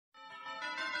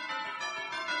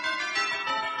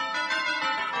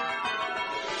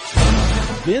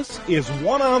This is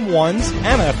One-on-One's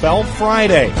NFL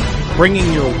Friday,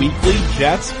 bringing your weekly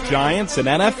Jets, Giants, and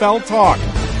NFL talk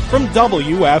from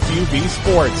WFUV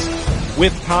Sports.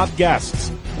 With top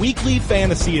guests, weekly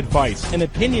fantasy advice, and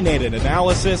opinionated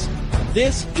analysis,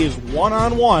 this is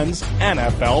One-on-One's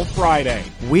NFL Friday.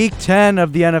 Week 10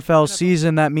 of the NFL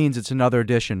season, that means it's another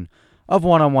edition of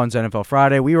One-on-One's NFL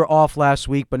Friday. We were off last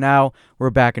week, but now we're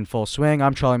back in full swing.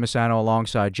 I'm Charlie Massano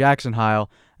alongside Jackson Heil,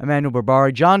 Emmanuel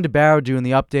Barbari, John DeBarrow doing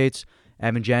the updates,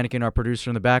 Evan Janikin, our producer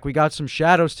in the back. We got some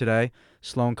shadows today,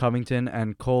 Sloan Covington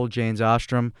and Cole Janes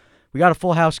Ostrom. We got a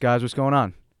full house, guys. What's going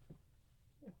on?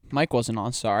 Mike wasn't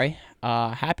on, sorry.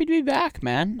 Happy to be back,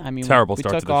 man. I mean, terrible we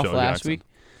start took to the off show, last Jackson. week.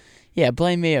 Yeah,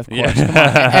 blame me, of course. Yeah. Come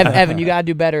on. Evan, you got to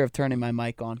do better of turning my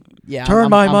mic on. Yeah, Turn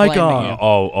my mic blaming on. you.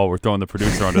 Oh, we're throwing the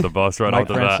producer under the bus right Mike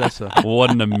after that. Francesa.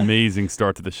 What an amazing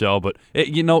start to the show. But,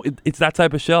 it's that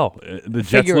type of show. The Jets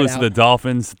Figure it lose to out. the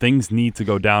Dolphins. Things need to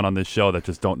go down on this show that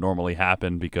just don't normally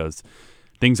happen because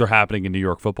things are happening in New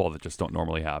York football that just don't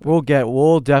normally happen.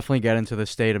 We'll definitely get into the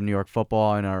state of New York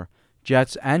football in our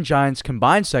Jets and Giants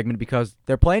combined segment because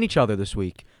they're playing each other this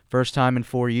week. First time in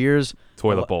 4 years.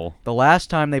 Toilet bowl. The last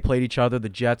time they played each other, the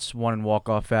Jets won in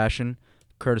walk-off fashion,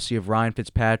 courtesy of Ryan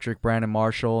Fitzpatrick, Brandon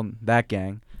Marshall, and that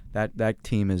gang. That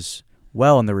team is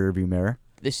well in the rearview mirror.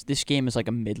 This game is like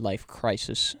a midlife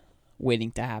crisis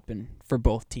waiting to happen for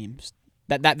both teams.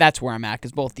 That's where I'm at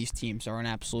because both these teams are an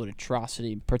absolute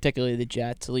atrocity, particularly the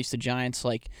Jets. At least the Giants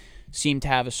seem to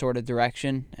have a sort of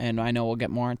direction, and I know we'll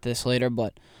get more into this later,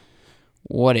 but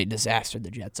what a disaster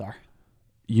the Jets are.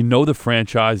 You know the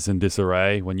franchise is in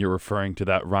disarray when you're referring to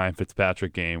that Ryan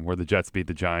Fitzpatrick game where the Jets beat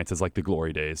the Giants as like the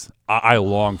glory days. I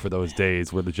long for those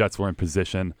days where the Jets were in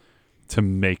position to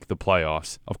make the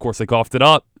playoffs. Of course, they coughed it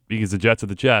up because the Jets are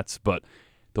the Jets, but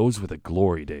those were the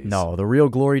glory days. No, the real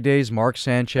glory days, Mark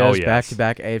Sanchez, Oh, yes.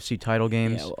 back-to-back AFC title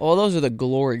games. Yeah, well, those are the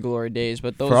glory days,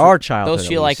 but those For our childhood, those at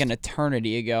feel like least. an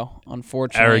eternity ago.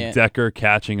 Unfortunately, Eric Decker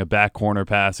catching a back corner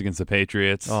pass against the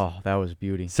Patriots. Oh, that was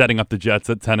beauty. Setting up the Jets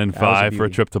at 10-5 for a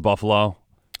beauty. trip to Buffalo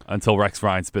until Rex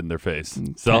Ryan spit in their face.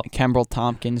 So Kembrell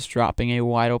Tompkins dropping a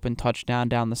wide open touchdown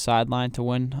down the sideline to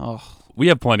win. Oh, we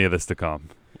have plenty of this to come.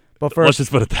 But Let's first, just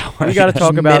put it that way. we got to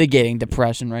talk about mitigating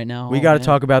depression right now. we got to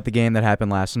talk about the game that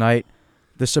happened last night.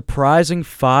 The surprising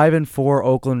 5-4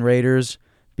 Oakland Raiders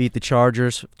beat the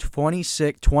Chargers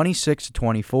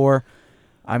 26-24.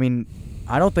 I mean,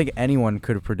 I don't think anyone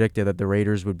could have predicted that the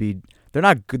Raiders would be. They're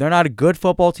not a good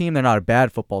football team. They're not a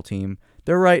bad football team.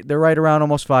 They're right around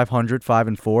almost 500,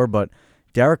 5-4. But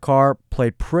Derek Carr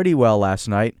played pretty well last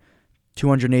night.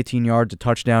 218 yards, a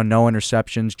touchdown, no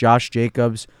interceptions. Josh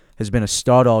Jacobs has been a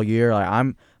stud all year.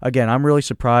 I'm really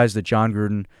surprised that John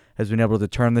Gruden has been able to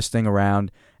turn this thing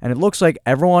around. And it looks like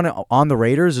everyone on the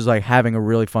Raiders is having a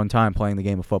really fun time playing the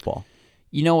game of football.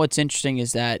 You know what's interesting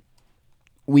is that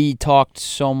we talked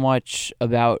so much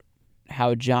about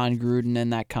how John Gruden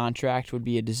and that contract would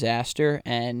be a disaster,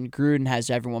 and Gruden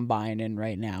has everyone buying in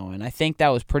right now. And I think that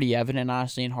was pretty evident,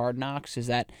 honestly, in Hard Knocks, is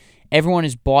that everyone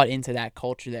is bought into that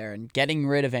culture there. And getting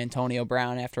rid of Antonio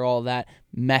Brown after all that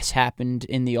mess happened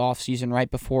in the offseason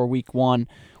right before Week 1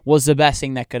 was the best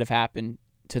thing that could have happened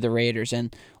to the Raiders.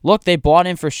 And look, they bought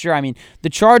in for sure. I mean, the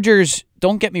Chargers,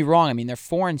 don't get me wrong, I mean, they're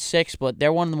 4-6, but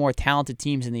they're one of the more talented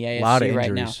teams in the AFC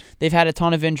right now. They've had a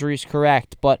ton of injuries,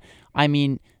 correct, but I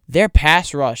mean, their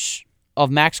pass rush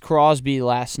of Max Crosby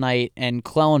last night and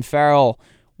Clelin Ferrell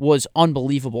was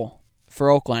unbelievable for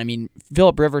Oakland. I mean,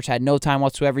 Phillip Rivers had no time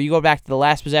whatsoever. You go back to the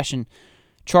last possession,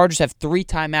 Chargers have 3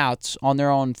 timeouts on their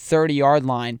own 30-yard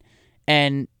line,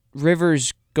 and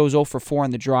Rivers goes 0 for 4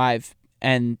 in the drive,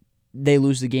 and they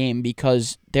lose the game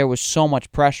because there was so much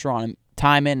pressure on him,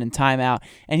 time in and time out.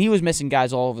 And he was missing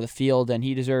guys all over the field, and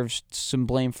he deserves some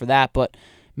blame for that. But,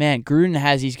 man, Gruden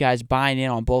has these guys buying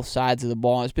in on both sides of the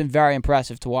ball. It's been very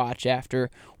impressive to watch after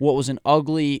what was an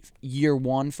ugly year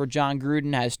 1 for John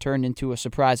Gruden has turned into a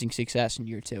surprising success in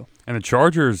year 2. And the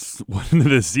Chargers went into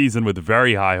this season with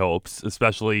very high hopes,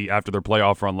 especially after their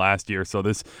playoff run last year. So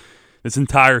this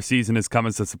entire season has come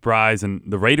as a surprise. And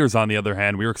the Raiders, on the other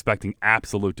hand, we were expecting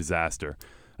absolute disaster.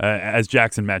 As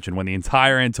Jackson mentioned, when the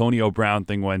entire Antonio Brown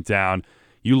thing went down,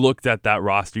 you looked at that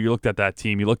roster, you looked at that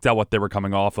team, you looked at what they were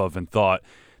coming off of and thought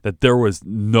that there was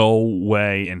no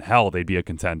way in hell they'd be a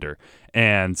contender.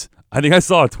 And I think I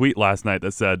saw a tweet last night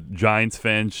that said Giants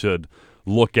fans should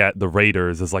look at the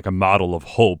Raiders as like a model of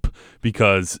hope,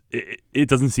 because it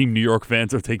doesn't seem New York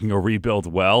fans are taking a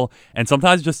rebuild well, and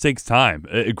sometimes it just takes time.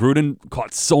 Gruden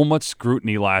caught so much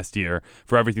scrutiny last year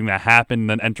for everything that happened, and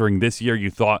then entering this year,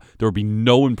 you thought there would be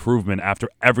no improvement after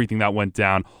everything that went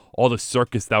down, all the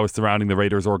circus that was surrounding the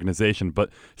Raiders organization. But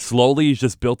slowly he's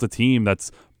just built a team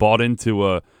that's bought into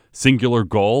a singular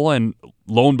goal, and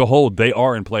lo and behold, they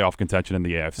are in playoff contention in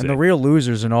the AFC. And the real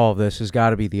losers in all of this has got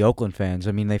to be the Oakland fans.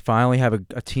 I mean, they finally have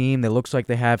a team that looks like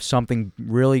they have something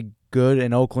really good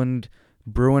in Oakland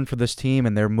brewing for this team,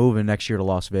 and they're moving next year to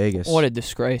Las Vegas. What a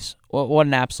disgrace. What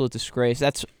an absolute disgrace.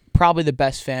 That's probably the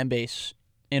best fan base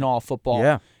in all football.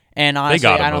 Yeah. And honestly,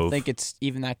 I don't move. think it's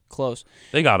even that close.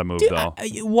 They got to move, Dude, though.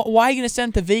 Why are you going to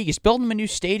send them to Vegas? Build them a new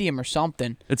stadium or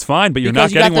something. It's fine, but you're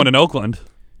Because not you got getting one the- in Oakland.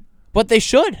 But they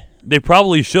should. They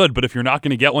probably should, but if you're not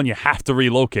going to get one, you have to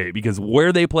relocate, because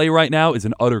where they play right now is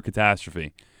an utter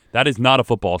catastrophe. That is not a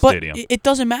football But stadium. it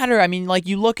doesn't matter. I mean, like,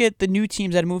 you look at the new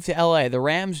teams that moved to L.A. The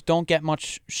Rams don't get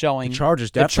much showing. The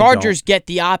Chargers The definitely Chargers get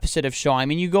the opposite of showing. I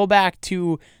mean, you go back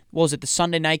to, what was it, the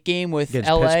Sunday night game with Against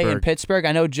L.A. and Pittsburgh. Pittsburgh.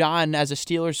 I know John, as a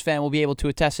Steelers fan, will be able to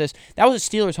attest this. That was a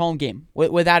Steelers home game,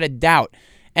 without a doubt.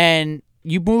 And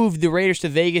you move the Raiders to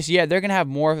Vegas, yeah, they're going to have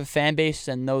more of a fan base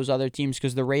than those other teams,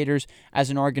 because the Raiders,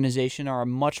 as an organization, are a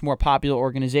much more popular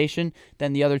organization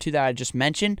than the other two that I just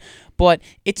mentioned. But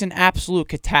it's an absolute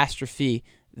catastrophe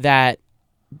that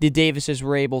the Davises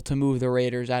were able to move the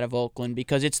Raiders out of Oakland,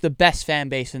 because it's the best fan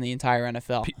base in the entire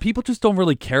NFL. People just don't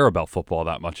really care about football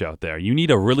that much out there. You need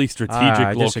a really strategic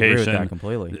I disagree with that location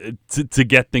completely. to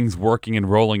get things working and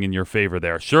rolling in your favor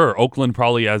there. Sure, Oakland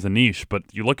probably has a niche, but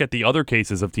you look at the other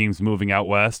cases of teams moving out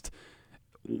west,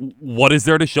 what is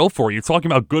there to show for you? You're talking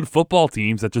about good football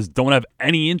teams that just don't have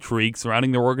any intrigue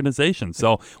surrounding their organization.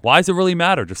 So why does it really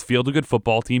matter? Just field a good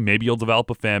football team. Maybe you'll develop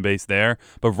a fan base there.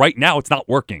 But right now, it's not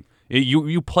working.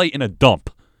 You play in a dump.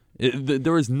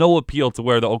 There is no appeal to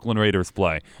where the Oakland Raiders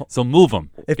play. So move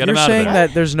them. If Get you're them out of saying there.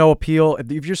 that there's no appeal,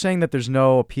 if you're saying that there's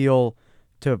no appeal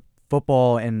to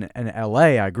football in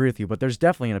L.A., I agree with you, but there's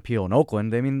definitely an appeal in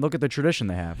Oakland. I mean, look at the tradition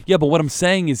they have. Yeah, but what I'm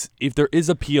saying is, if there is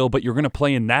appeal, but you're going to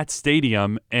play in that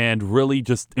stadium and really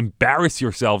just embarrass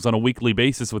yourselves on a weekly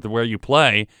basis with where you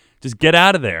play, just get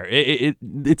out of there.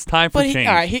 It's time for change.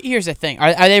 All right, here's the thing.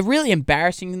 Are they really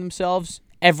embarrassing themselves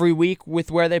every week with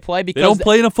where they play? Because They don't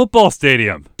play in a football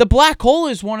stadium. the Black Hole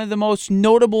is one of the most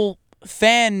notable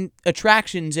fan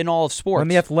attractions in all of sports. When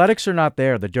the Athletics are not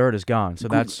there, the dirt is gone. So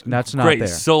that's not Great. there.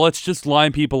 So let's just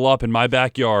line people up in my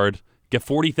backyard, get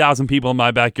 40,000 people in my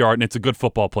backyard, and it's a good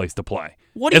football place to play.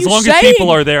 What are as you long saying? as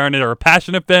people are there and they're a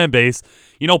passionate fan base,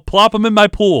 plop them in my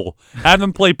pool, have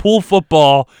them play pool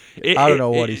football. I don't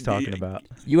know what he's talking about.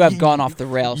 You have gone off the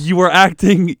rails. You are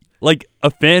acting like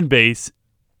a fan base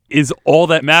is all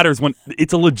that matters when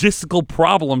it's a logistical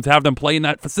problem to have them play in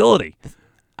that facility.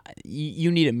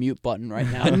 You need a mute button right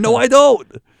now. No, I don't.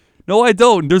 No, I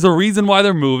don't. There's a reason why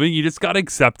they're moving. You just got to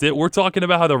accept it. We're talking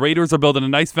about how the Raiders are building a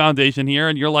nice foundation here,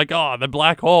 and you're like, oh, the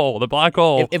black hole, the black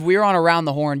hole. If we were on Around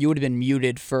the Horn, you would have been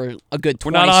muted for a good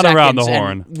 20 We're not on seconds. Around the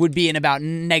and Horn. would be in about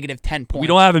negative 10 points. We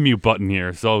don't have a mute button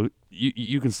here, so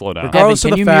you can slow down. Regardless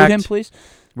Evan, of can the you fact- mute him, please?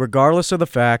 Regardless of the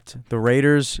fact, the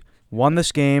Raiders won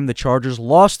this game, the Chargers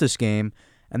lost this game,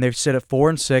 and they've sit at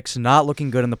 4-6, not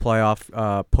looking good in the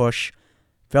playoff push.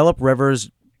 Phillip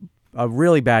Rivers, a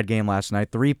really bad game last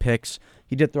night, 3 picks.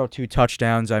 He did throw 2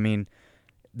 touchdowns. I mean,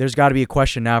 there's got to be a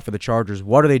question now for the Chargers.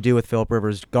 What do they do with Phillip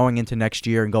Rivers going into next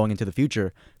year and going into the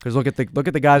future? Because look at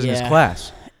the guys in his Yeah.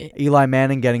 class. Eli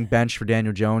Manning getting benched for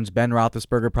Daniel Jones. Ben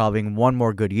Roethlisberger probably having one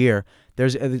more good year.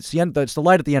 It's the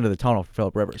light at the end of the tunnel for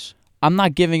Phillip Rivers. I'm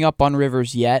not giving up on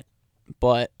Rivers yet,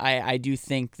 but I do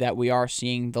think that we are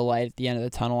seeing the light at the end of the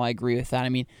tunnel. I agree with that. I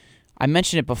mean, I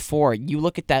mentioned it before. You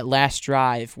look at that last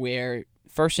drive where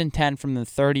 1st and 10 from the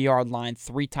 30-yard line,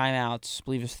 3 timeouts, I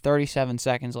believe it's 37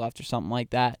 seconds left or something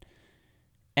like that,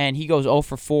 and he goes 0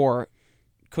 for 4,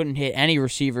 couldn't hit any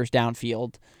receivers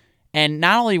downfield. And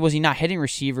not only was he not hitting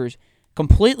receivers,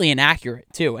 completely inaccurate,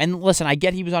 too. And listen, I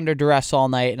get he was under duress all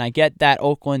night, and I get that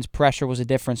Oakland's pressure was a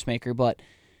difference maker, but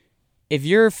if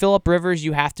you're Phillip Rivers,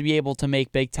 you have to be able to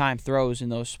make big-time throws in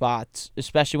those spots,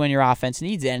 especially when your offense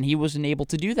needs it, and he wasn't able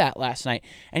to do that last night.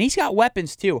 And he's got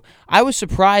weapons, too. I was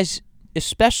surprised,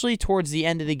 especially towards the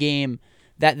end of the game,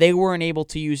 that they weren't able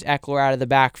to use Eckler out of the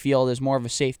backfield as more of a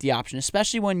safety option,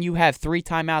 especially when you have 3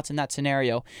 timeouts in that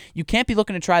scenario. You can't be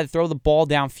looking to try to throw the ball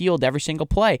downfield every single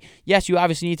play. Yes, you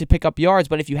obviously need to pick up yards,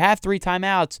 but if you have 3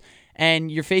 timeouts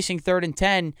and you're facing 3rd and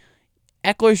 10,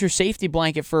 Eckler's your safety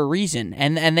blanket for a reason,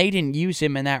 and they didn't use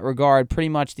him in that regard pretty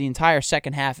much the entire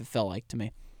second half, it felt like to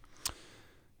me.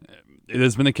 It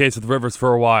has been the case with Rivers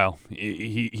for a while.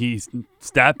 He's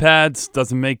stat pads,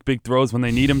 doesn't make big throws when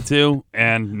they need him to,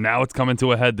 and now it's coming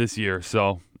to a head this year.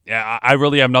 So, yeah, I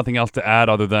really have nothing else to add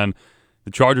other than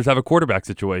the Chargers have a quarterback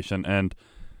situation. And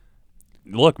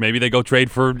look, maybe they go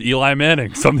trade for Eli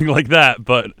Manning, something like that.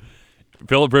 But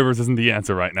Phillip Rivers isn't the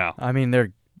answer right now. I mean,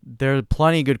 there are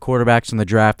plenty of good quarterbacks in the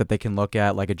draft that they can look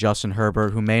at, like a Justin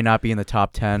Herbert, who may not be in the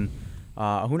top 10.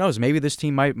 Who knows? Maybe this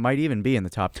team might even be in the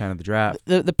top 10 of the draft.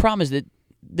 The problem is that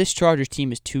this Chargers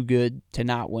team is too good to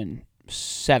not win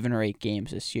 7 or 8 games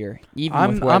this year.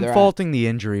 Even with where I'm they're faulting the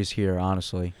injuries here,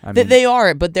 honestly. I at. mean, They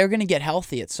are, but they're going to get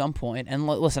healthy at some point. And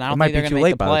listen, I don't think they're going to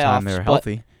make the playoffs. By the time they're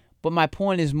healthy. But my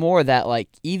point is more that, like,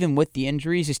 even with the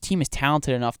injuries, this team is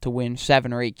talented enough to win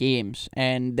 7 or 8 games,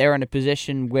 and they're in a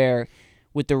position where,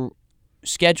 with the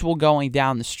schedule going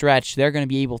down the stretch, they're going to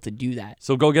be able to do that.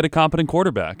 So go get a competent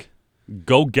quarterback.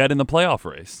 Go get in the playoff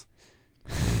race.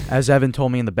 As Evan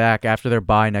told me in the back, after their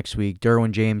bye next week,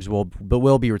 Derwin James will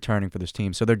be returning for this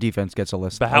team, so their defense gets a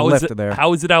lift. But how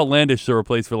is it outlandish to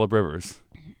replace Phillip Rivers?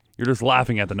 You're just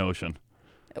laughing at the notion.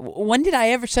 When did I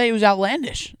ever say it was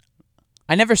outlandish?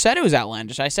 I never said it was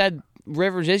outlandish. I said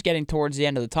Rivers is getting towards the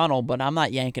end of the tunnel, but I'm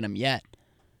not yanking him yet.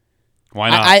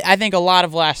 Why not? I think a lot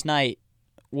of last night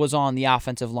was on the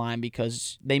offensive line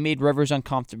because they made Rivers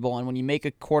uncomfortable, and when you make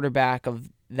a quarterback of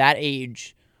that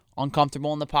age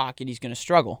uncomfortable in the pocket, he's going to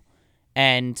struggle.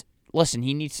 And listen,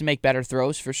 he needs to make better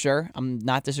throws for sure. I'm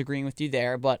not disagreeing with you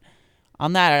there, but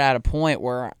I'm not at a point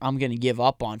where I'm going to give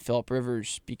up on Phillip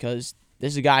Rivers because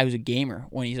this is a guy who's a gamer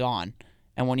when he's on.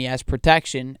 And when he has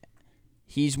protection,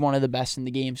 he's one of the best in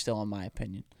the game still, in my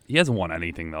opinion. He hasn't won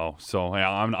anything, though, so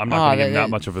I'm not going to give him that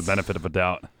much of a benefit of a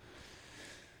doubt.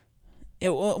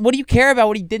 What do you care about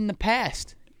what he did in the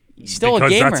past? He's still a gamer.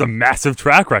 Because that's a massive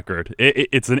track record.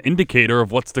 It's an indicator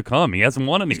of what's to come. He hasn't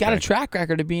won anything. He's got a track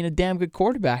record of being a damn good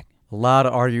quarterback. A lot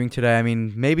of arguing today. I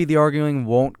mean, maybe the arguing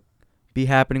won't be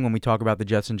happening when we talk about the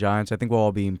Jets and Giants. I think we'll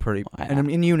all be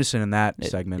in unison in that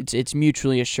segment. It's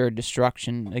mutually assured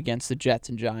destruction against the Jets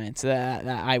and Giants. That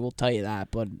I will tell you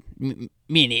that. But me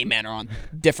and A-Man are on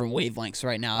different wavelengths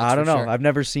right now. I don't know. Sure. I've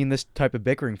never seen this type of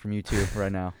bickering from you two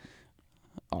right now.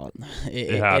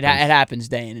 It happens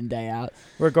day in and day out.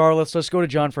 Regardless, let's go to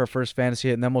John for our first fantasy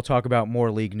hit, and then we'll talk about more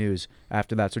league news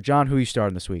after that. So, John, who are you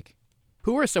starting this week?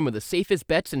 Who are some of the safest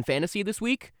bets in fantasy this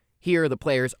week? Here are the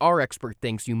players our expert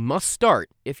thinks you must start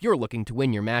if you're looking to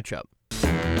win your matchup.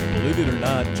 Believe it or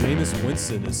not, Jameis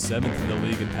Winston is 7th in the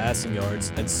league in passing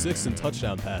yards and 6th in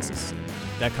touchdown passes.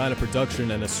 That kind of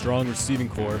production and a strong receiving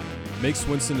core makes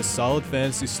Winston a solid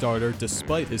fantasy starter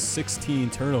despite his 16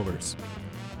 turnovers.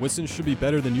 Winston should be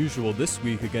better than usual this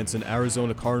week against an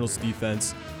Arizona Cardinals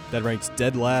defense that ranks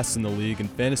dead last in the league in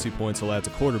fantasy points allowed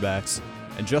to quarterbacks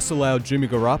and just allowed Jimmy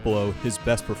Garoppolo his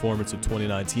best performance of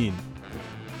 2019.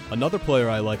 Another player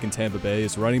I like in Tampa Bay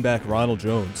is running back Ronald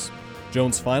Jones.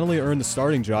 Jones finally earned the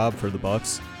starting job for the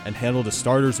Bucs and handled a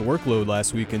starter's workload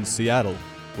last week in Seattle,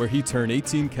 where he turned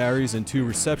 18 carries and 2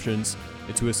 receptions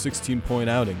into a 16-point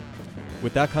outing.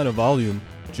 With that kind of volume,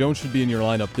 Jones should be in your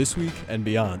lineup this week and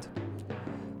beyond.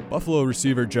 Buffalo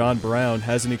receiver John Brown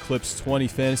hasn't eclipsed 20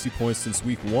 fantasy points since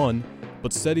week 1,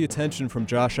 but steady attention from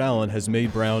Josh Allen has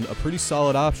made Brown a pretty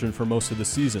solid option for most of the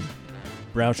season.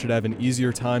 Brown should have an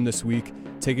easier time this week,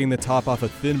 taking the top off a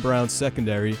thin Browns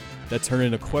secondary that turned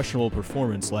in a questionable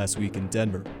performance last week in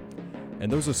Denver.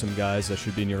 And those are some guys that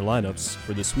should be in your lineups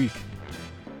for this week.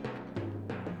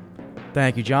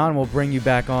 Thank you, John. We'll bring you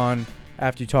back on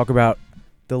after you talk about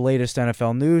the latest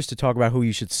NFL news to talk about who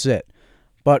you should sit.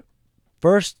 But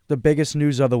first, the biggest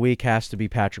news of the week has to be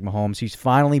Patrick Mahomes. He's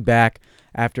finally back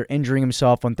after injuring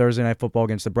himself on Thursday Night Football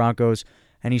against the Broncos,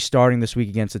 and he's starting this week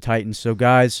against the Titans. So,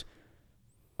 guys,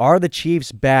 are the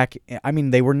Chiefs back? I mean,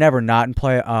 they were never not in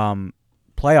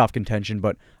playoff contention,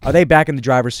 but are they back in the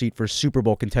driver's seat for Super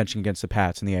Bowl contention against the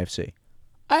Pats in the AFC?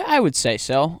 I would say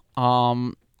so.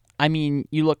 I mean,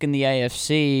 you look in the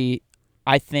AFC,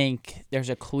 I think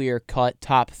there's a clear-cut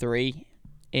top 3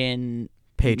 in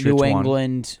Patriots New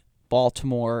England,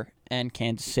 Baltimore, and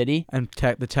Kansas City. And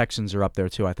the Texans are up there,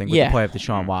 too, I think, with the play of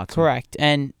Deshaun Watson. Correct.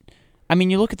 And, I mean,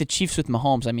 you look at the Chiefs with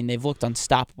Mahomes. I mean, they've looked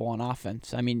unstoppable on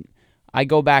offense. I mean, I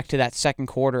go back to that second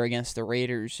quarter against the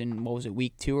Raiders in, what was it,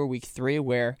 week 2 or week 3,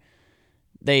 where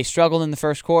they struggled in the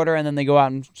first quarter and then they go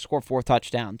out and score 4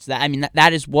 touchdowns.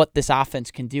 That is what this offense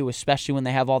can do, especially when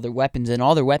they have all their weapons, and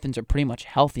all their weapons are pretty much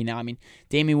healthy now. I mean,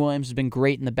 Damian Williams has been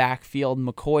great in the backfield.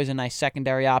 McCoy's a nice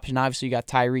secondary option. Obviously, you got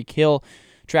Tyreek Hill,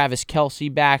 Travis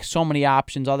Kelce back, so many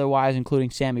options otherwise, including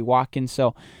Sammy Watkins.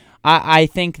 So I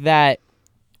think that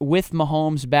with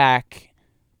Mahomes back,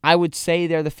 I would say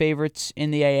they're the favorites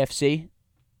in the AFC.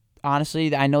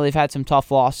 honestly. I know they've had some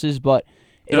tough losses, but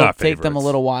They're it'll not take them a favorites.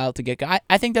 little while to get.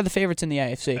 I think they're the favorites in the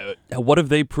AFC. What have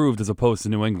they proved as opposed to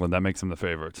New England that makes them the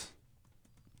favorites?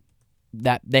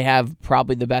 That they have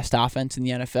probably the best offense in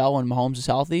the NFL when Mahomes is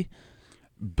healthy.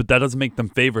 But that doesn't make them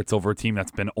favorites over a team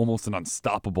that's been almost an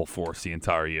unstoppable force the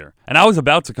entire year. And I was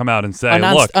about to come out and say,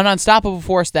 look, An unstoppable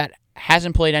force that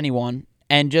hasn't played anyone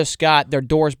and just got their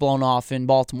doors blown off in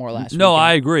Baltimore last week. no,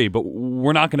 I agree, but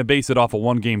we're not going to base it off a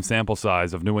one-game sample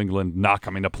size of New England not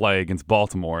coming to play against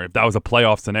Baltimore. If that was a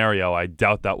playoff scenario, I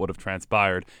doubt that would have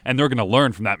transpired. And they're going to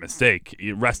learn from that mistake.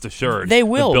 Rest assured. They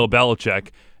will. With Bill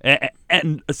Belichick.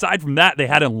 And aside from that, they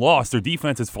hadn't lost. Their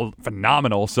defense is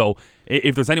phenomenal. So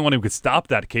if there's anyone who could stop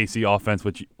that KC offense,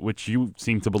 which you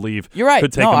seem to believe You're right.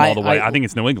 could take No, them all the way, I I think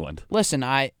it's New England. Listen,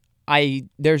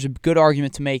 there's a good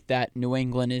argument to make that New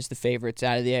England is the favorites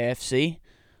out of the AFC,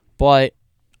 but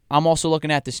I'm also looking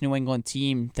at this New England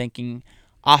team thinking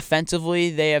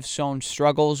offensively they have shown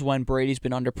struggles when Brady's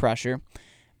been under pressure,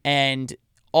 and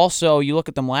also you look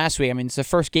at them last week. I mean, it's the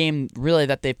first game really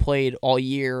that they played all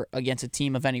year against a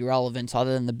team of any relevance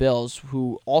other than the Bills,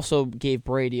 who also gave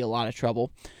Brady a lot of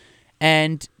trouble,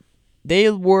 and they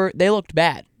looked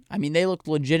bad. I mean, they looked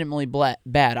legitimately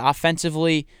bad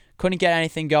offensively. Couldn't get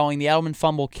anything going. The Edelman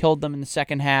fumble killed them in the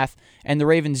second half, and the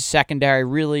Ravens' secondary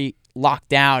really locked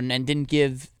down and didn't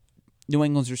give New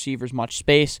England's receivers much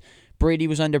space. Brady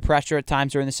was under pressure at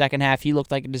times during the second half. He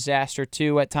looked like a disaster,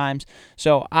 too, at times.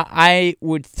 So I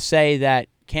would say that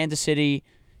Kansas City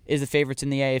is the favorites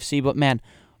in the AFC, but, man,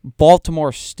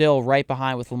 Baltimore's still right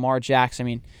behind with Lamar Jackson. I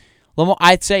mean,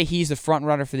 I'd say he's the front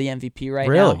runner for the MVP right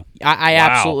Really? now. I Wow.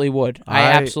 absolutely would. I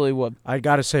absolutely would. I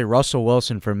got to say, Russell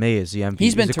Wilson for me is the MVP.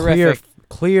 He's been a terrific.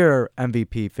 Clear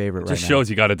MVP favorite Just right shows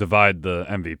you got to divide the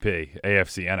MVP,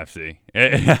 AFC, NFC.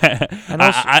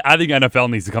 also- I think NFL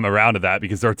needs to come around to that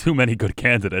because there are too many good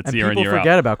candidates And year in people year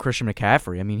forget out. about Christian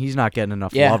McCaffrey. I mean, he's not getting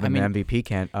enough Yeah, love I in mean, the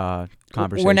MVP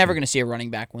conversation. We're never going to see a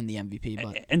running back win the MVP,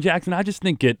 but And Jackson, I just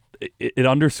think it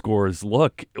underscores,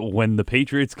 look, when the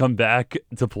Patriots come back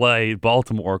to play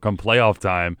Baltimore come playoff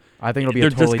time, I think it'll be they're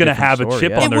a totally just going to different have a story,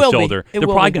 chip yeah. on It their will be. shoulder. It They're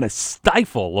will probably be. going to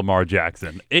stifle Lamar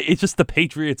Jackson. It's just the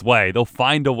Patriots way. They'll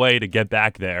find a way to get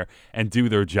back there and do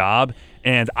their job.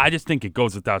 And I just think it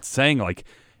goes without saying, like,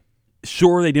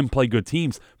 sure, they didn't play good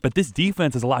teams, but this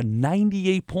defense has allowed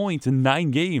 98 points in 9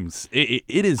 games. It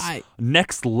is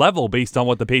next level based on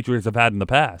what the Patriots have had in the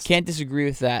past. can't disagree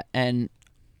with that. And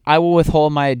I will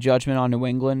withhold my judgment on New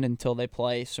England until they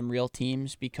play some real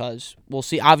teams because we'll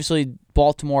see. Obviously,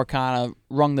 Baltimore kind of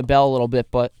rung the bell a little bit,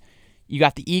 but you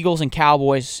got the Eagles and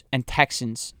Cowboys and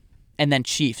Texans and then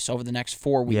Chiefs over the next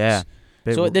 4 weeks. Yeah.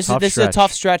 So this is a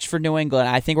tough stretch for New England.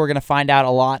 I think we're going to find out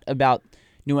a lot about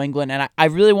New England, and I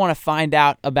really want to find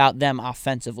out about them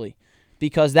offensively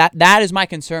because that is my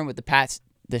concern with the Pats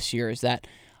this year is that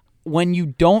when you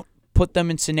don't put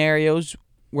them in scenarios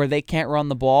where they can't run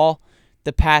the ball,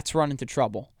 the Pats run into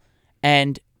trouble.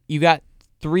 And you got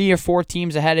 3 or 4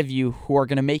 teams ahead of you who are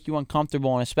going to make you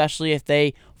uncomfortable, and especially if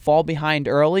they fall behind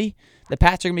early, the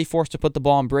Pats are going to be forced to put the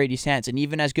ball in Brady's hands. And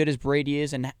even as good as Brady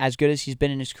is and as good as he's been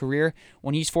in his career,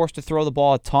 when he's forced to throw the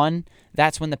ball a ton,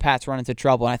 that's when the Pats run into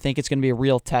trouble. And I think it's going to be a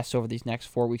real test over these next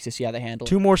 4 weeks to see how they handle it.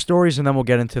 2 more stories, and then we'll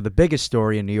get into the biggest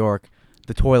story in New York,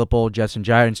 the toilet bowl Jets and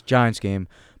Giants game.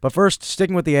 But first,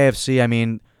 sticking with the AFC, I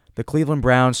mean, the Cleveland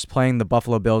Browns playing the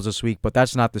Buffalo Bills this week, but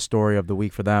that's not the story of the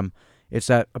week for them. It's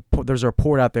that there's a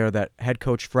report out there that head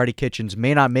coach Freddie Kitchens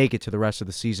may not make it to the rest of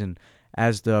the season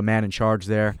as the man in charge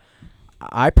there.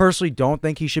 I personally don't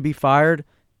think he should be fired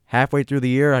halfway through the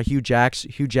year. Hugh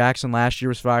Jackson last year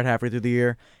was fired halfway through the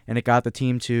year, and it got the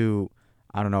team to,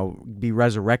 I don't know, be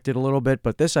resurrected a little bit.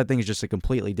 But this, I think, is just a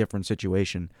completely different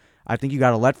situation. I think you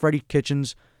got to let Freddie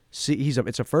Kitchens see.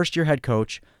 It's a first-year head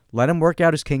coach. Let him work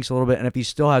out his kinks a little bit, and if he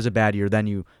still has a bad year, then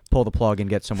you pull the plug and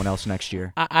get someone else next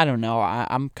year. I don't know.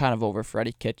 I'm kind of over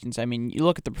Freddie Kitchens. I mean, you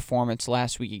look at the performance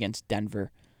last week against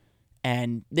Denver,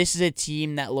 and this is a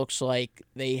team that looks like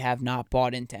they have not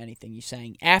bought into anything he's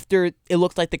saying. After it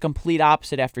looked like the complete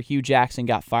opposite after Hugh Jackson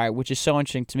got fired, which is so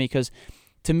interesting to me because,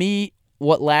 to me,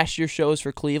 what last year shows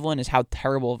for Cleveland is how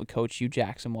terrible of a coach Hugh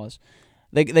Jackson was.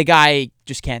 The guy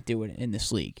just can't do it in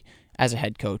this league as a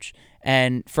head coach.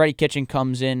 And Freddie Kitchen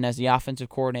comes in as the offensive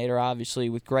coordinator, obviously,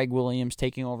 with Greg Williams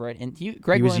taking over. Greg was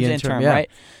the Williams interim, interim, yeah.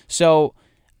 right? So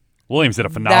Williams did a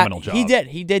phenomenal job.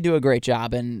 He did do a great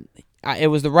job, and it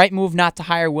was the right move not to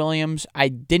hire Williams. I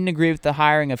didn't agree with the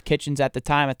hiring of Kitchens at the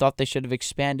time. I thought they should have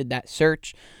expanded that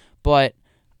search, but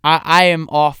I am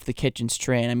off the Kitchens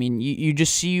train. I mean, you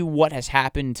just see what has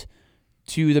happened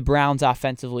to the Browns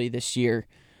offensively this year.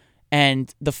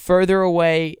 And the further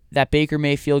away that Baker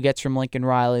Mayfield gets from Lincoln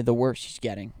Riley, the worse he's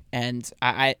getting. And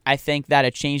I think that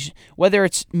a change, whether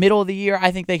it's middle of the year,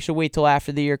 I think they should wait till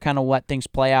after the year, kind of let things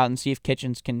play out and see if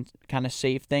Kitchens can kind of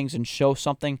save things and show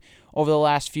something over the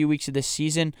last few weeks of this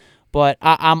season. But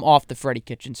I'm off the Freddie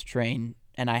Kitchens train,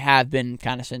 and I have been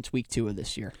kind of since week 2 of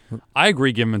this year. I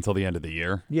agree, give him until the end of the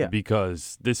year. Yeah.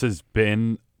 Because this has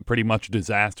been pretty much a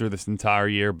disaster this entire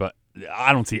year, but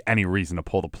I don't see any reason to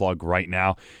pull the plug right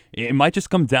now. It might just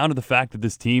come down to the fact that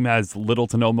this team has little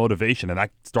to no motivation, and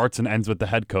that starts and ends with the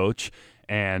head coach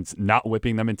and not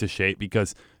whipping them into shape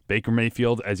because Baker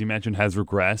Mayfield, as you mentioned, has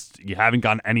regressed. You haven't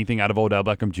gotten anything out of Odell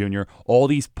Beckham Jr. All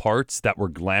these parts that were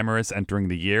glamorous entering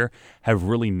the year have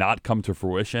really not come to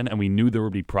fruition, and we knew there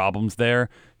would be problems there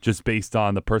just based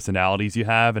on the personalities you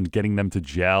have and getting them to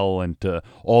gel and to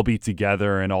all be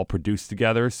together and all produce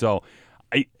together. So,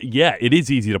 it is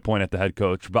easy to point at the head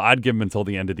coach, but I'd give him until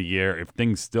the end of the year. If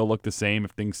things still look the same,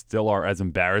 if things still are as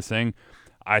embarrassing,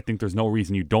 I think there's no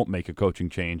reason you don't make a coaching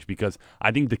change because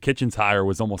I think the Kitchens hire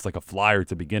was almost like a flyer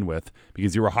to begin with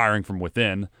because you were hiring from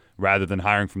within rather than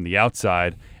hiring from the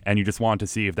outside, and you just wanted to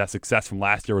see if that success from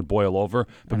last year would boil over.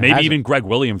 But maybe even Greg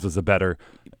Williams was a better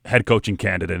head coaching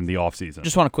candidate in the offseason.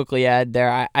 Just want to quickly add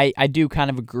there, I do kind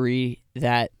of agree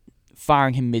that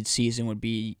firing him midseason would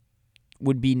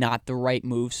be not the right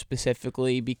move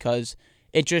specifically because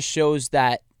it just shows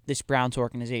that this Browns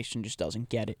organization just doesn't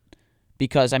get it.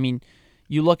 Because, I mean,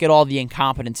 you look at all the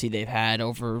incompetency they've had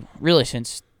over really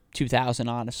since 2000,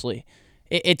 honestly.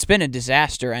 It's been a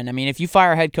disaster. And, I mean, if you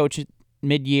fire a head coach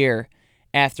mid-year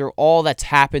after all that's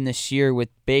happened this year with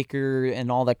Baker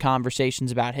and all the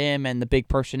conversations about him and the big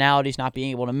personalities not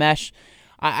being able to mesh,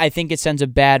 I think it sends a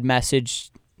bad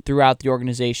message throughout the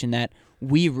organization that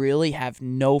we really have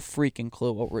no freaking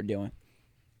clue what we're doing.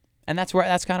 And that's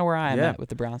kind of where I am at with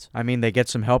the Browns. I mean, they get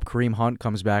some help. Kareem Hunt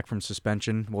comes back from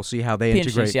suspension. We'll see how they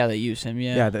integrate. See how they use him.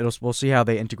 We'll see how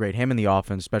they integrate him in the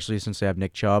offense, especially since they have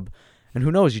Nick Chubb. And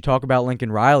who knows? You talk about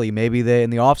Lincoln Riley. Maybe in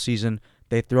the offseason,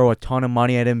 they throw a ton of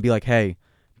money at him and be like, hey,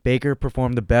 Baker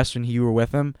performed the best when you were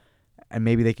with him, and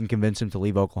maybe they can convince him to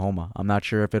leave Oklahoma. I'm not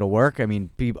sure if it'll work. I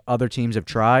mean, other teams have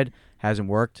tried, hasn't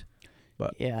worked.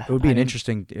 But it would be an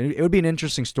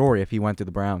interesting story if he went to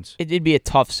the Browns. It'd be a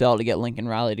tough sell to get Lincoln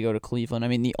Riley to go to Cleveland. I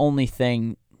mean, the only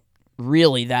thing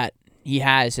really that he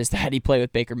has is that he played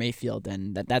with Baker Mayfield,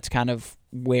 and that's kind of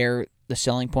where the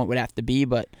selling point would have to be.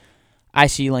 But I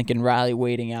see Lincoln Riley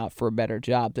waiting out for a better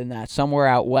job than that. Somewhere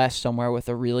out west, somewhere with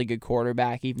a really good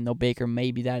quarterback, even though Baker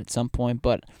may be that at some point.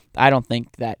 But I don't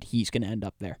think that he's going to end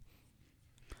up there.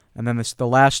 And then the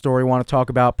last story I want to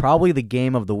talk about, probably the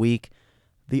game of the week.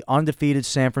 The undefeated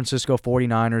San Francisco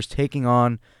 49ers taking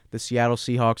on the Seattle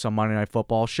Seahawks on Monday Night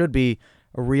Football. Should be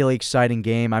a really exciting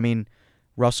game. I mean,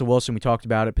 Russell Wilson, we talked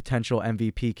about it, potential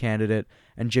MVP candidate,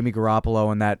 and Jimmy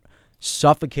Garoppolo and that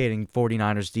suffocating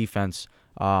 49ers defense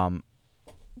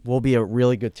will be a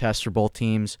really good test for both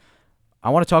teams. I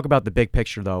want to talk about the big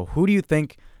picture, though. Who do you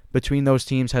think between those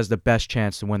teams has the best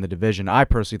chance to win the division? I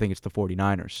personally think it's the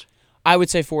 49ers. I would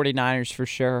say 49ers for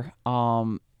sure.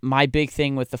 My big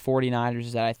thing with the 49ers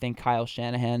is that I think Kyle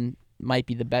Shanahan might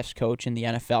be the best coach in the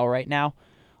NFL right now.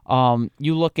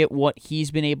 You look at what he's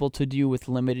been able to do with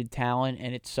limited talent,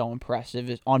 and it's so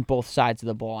impressive on both sides of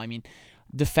the ball. I mean,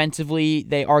 defensively,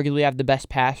 they arguably have the best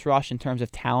pass rush in terms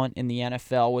of talent in the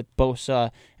NFL with Bosa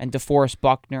and DeForest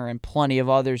Buckner and plenty of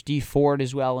others, Dee Ford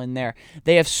as well in there.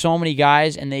 They have so many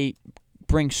guys, and they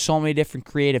bring so many different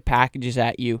creative packages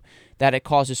at you that it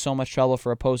causes so much trouble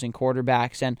for opposing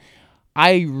quarterbacks. And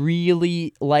I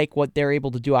really like what they're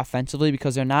able to do offensively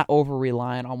because they're not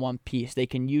over-reliant on one piece. They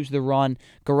can use the run.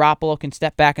 Garoppolo can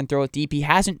step back and throw it deep. He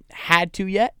hasn't had to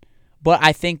yet, but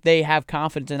I think they have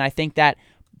confidence, and I think that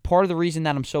part of the reason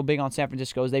that I'm so big on San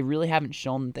Francisco is they really haven't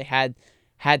shown that they had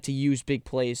to use big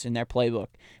plays in their playbook,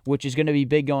 which is going to be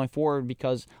big going forward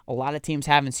because a lot of teams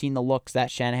haven't seen the looks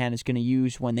that Shanahan is going to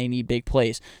use when they need big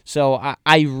plays. So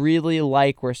I really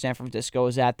like where San Francisco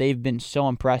is at. They've been so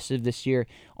impressive this year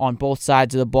on both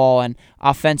sides of the ball, and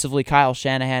offensively, Kyle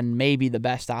Shanahan may be the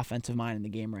best offensive mind in the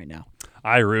game right now.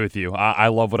 I agree with you. I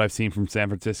love what I've seen from San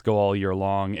Francisco all year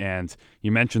long, and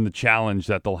you mentioned the challenge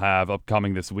that they'll have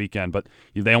upcoming this weekend, but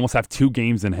they almost have 2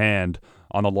 games in hand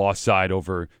on the loss side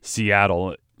over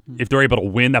Seattle. If they're able to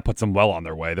win, that puts them well on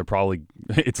their way.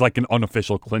 It's like an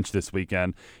unofficial clinch this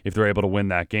weekend if they're able to win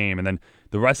that game. And then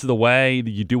the rest of the way,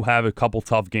 you do have a couple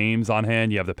tough games on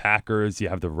hand. You have the Packers, you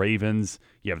have the Ravens,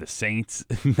 you have the Saints.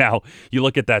 Now, you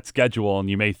look at that schedule and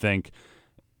you may think,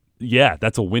 yeah,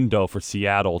 that's a window for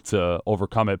Seattle to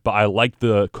overcome it. But I like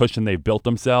the cushion they've built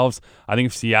themselves. I think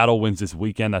if Seattle wins this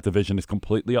weekend, that division is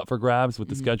completely up for grabs with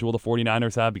the schedule the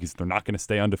 49ers have because they're not going to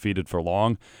stay undefeated for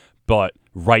long. But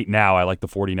right now, I like the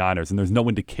 49ers, and there's no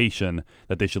indication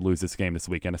that they should lose this game this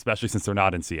weekend, especially since they're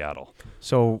not in Seattle.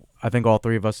 So I think all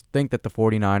three of us think that the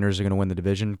 49ers are going to win the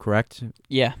division, correct?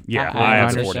 Yeah. Yeah, I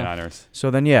have the 49ers. 49ers.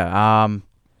 So then,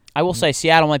 I will say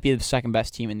Seattle might be the second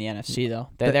best team in the NFC, though.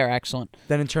 They're excellent.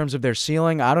 then in terms of their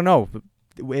ceiling, I don't know.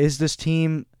 Is this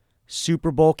team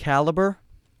Super Bowl caliber?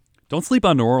 Don't sleep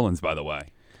on New Orleans, by the way.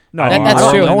 No,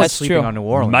 that's true. No one's That's sleeping true. on New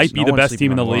Orleans. Might be No the one's best sleeping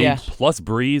team in the on New league. Orleans. Yeah. Plus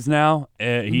Breeze now.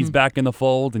 He's back in the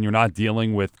fold, and you're not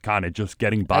dealing with kind of just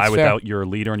getting by That's fair. without your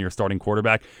leader and your starting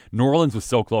quarterback. New Orleans was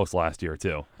so close last year,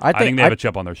 too. I think think they have a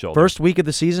chip on their shoulder. First week of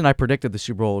the season, I predicted the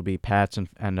Super Bowl would be Pats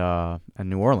and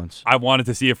New Orleans. I wanted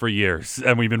to see it for years,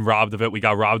 and we've been robbed of it. We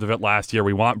got robbed of it last year.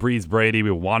 We want Breeze Brady.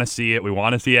 We want to see it. We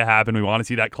want to see it happen. We want to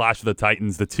see that clash of the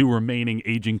Titans, the two remaining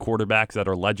aging quarterbacks that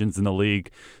are legends in the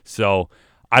league. So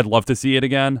I'd love to see it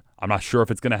again. I'm not sure if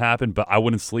it's going to happen, but I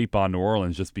wouldn't sleep on New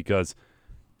Orleans just because,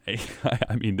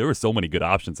 I mean, there were so many good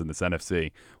options in this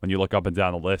NFC when you look up and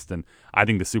down the list, and I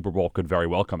think the Super Bowl could very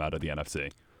well come out of the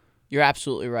NFC. You're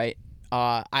absolutely right.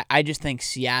 I just think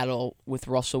Seattle with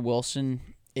Russell Wilson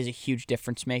is a huge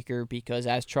difference maker because,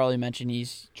 as Charlie mentioned,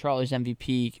 he's Charlie's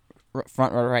MVP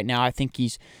front runner right now. I think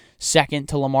he's second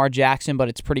to Lamar Jackson, but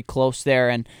it's pretty close there.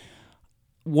 And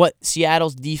what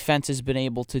Seattle's defense has been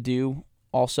able to do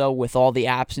also with all the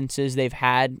absences they've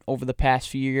had over the past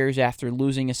few years after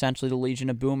losing essentially the Legion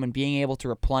of Boom and being able to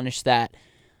replenish that,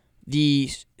 the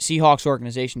Seahawks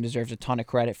organization deserves a ton of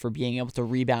credit for being able to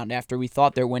rebound after we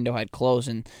thought their window had closed,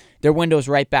 and their window's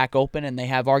right back open, and they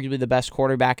have arguably the best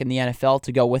quarterback in the NFL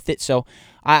to go with it. So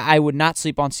I would not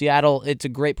sleep on Seattle. It's a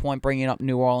great point bringing up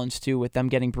New Orleans too, with them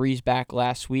getting Breeze back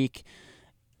last week.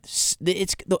 It's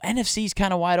the NFC's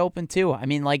kind of wide open too. I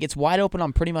mean, like, it's wide open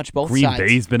on pretty much both Green sides.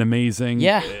 Bay's been amazing.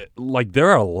 Yeah. Like,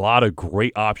 there are a lot of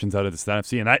great options out of this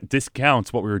NFC, and that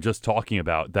discounts what we were just talking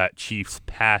about, that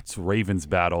Chiefs-Pats-Ravens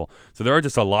battle. So there are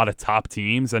just a lot of top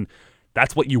teams, and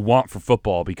that's what you want for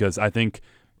football because I think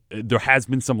there has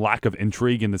been some lack of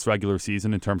intrigue in this regular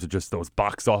season in terms of just those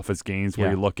box office games where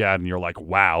Yeah. you look at and you're like,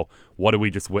 wow, what did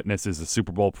we just witness as a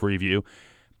Super Bowl preview?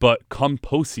 But come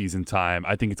postseason time,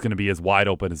 I think it's going to be as wide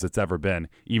open as it's ever been,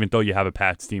 even though you have a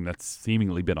Pats team that's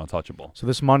seemingly been untouchable. So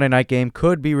this Monday night game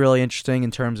could be really interesting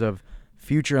in terms of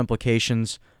future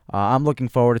implications. I'm looking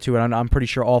forward to it. I'm pretty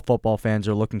sure all football fans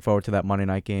are looking forward to that Monday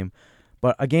night game.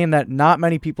 But a game that not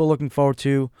many people are looking forward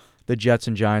to, the Jets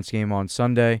and Giants game on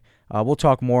Sunday. We'll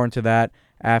talk more into that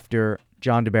after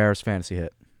John DeBarra's fantasy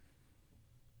hit.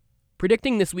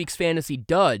 Predicting this week's fantasy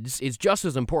duds is just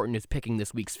as important as picking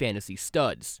this week's fantasy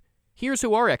studs. Here's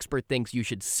who our expert thinks you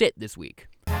should sit this week.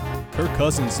 Kirk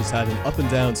Cousins has had an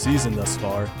up-and-down season thus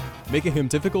far, making him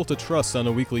difficult to trust on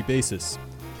a weekly basis.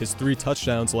 His 3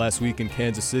 touchdowns last week in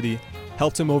Kansas City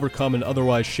helped him overcome an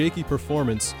otherwise shaky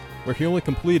performance where he only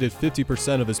completed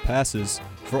 50% of his passes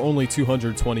for only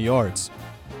 220 yards.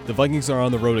 The Vikings are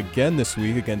on the road again this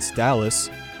week against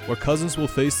Dallas, where Cousins will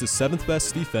face the 7th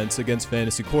best defense against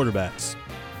fantasy quarterbacks.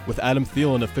 With Adam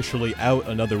Thielen officially out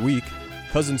another week,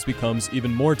 Cousins becomes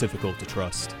even more difficult to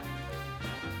trust.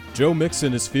 Joe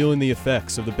Mixon is feeling the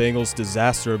effects of the Bengals'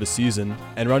 disaster of a season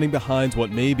and running behind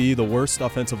what may be the worst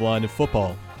offensive line in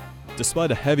football. Despite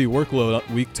a heavy workload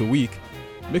week to week,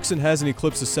 Mixon hasn't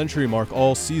eclipsed the century mark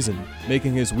all season,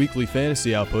 making his weekly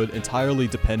fantasy output entirely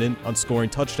dependent on scoring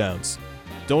touchdowns.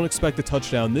 Don't expect a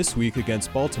touchdown this week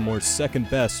against Baltimore's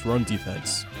second-best run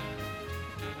defense.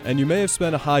 And you may have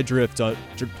spent a high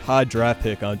draft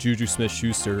pick on Juju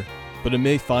Smith-Schuster, but it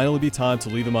may finally be time to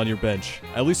leave him on your bench,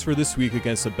 at least for this week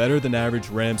against a better-than-average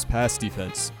Rams pass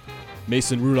defense.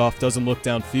 Mason Rudolph doesn't look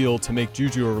downfield to make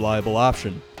Juju a reliable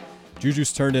option.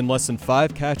 Juju's turned in less than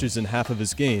 5 catches in half of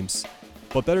his games,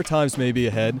 but better times may be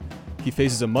ahead. He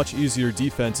faces a much easier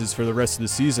defenses for the rest of the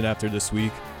season after this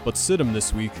week, but sit him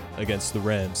this week against the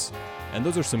Rams. And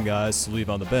those are some guys to leave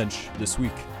on the bench this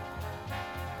week.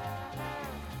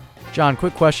 John,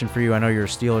 quick question for you. I know you're a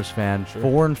Steelers fan. Sure.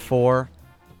 4-4,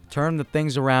 turned the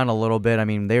things around a little bit. I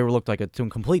mean, they looked like a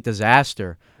complete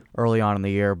disaster early on in the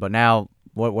year, but now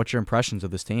what's your impressions of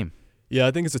this team? Yeah,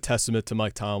 I think it's a testament to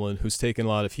Mike Tomlin, who's taken a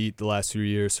lot of heat the last few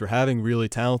years for having really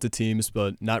talented teams,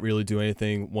 but not really doing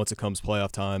anything once it comes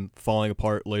playoff time, falling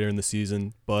apart later in the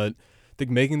season. But I think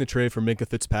making the trade for Minkah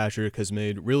Fitzpatrick has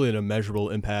made really an immeasurable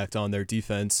impact on their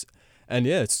defense. And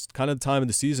yeah, it's kind of the time of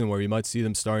the season where you might see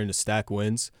them starting to stack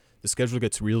wins. The schedule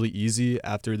gets really easy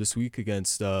after this week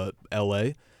against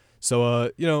LA.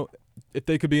 So, if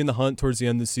they could be in the hunt towards the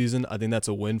end of the season, I think that's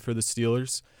a win for the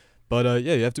Steelers. But,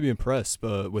 you have to be impressed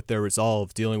with their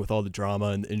resolve dealing with all the drama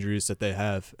and the injuries that they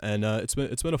have. And it's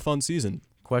been a fun season.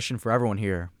 Question for everyone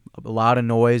here. A lot of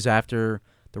noise after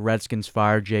the Redskins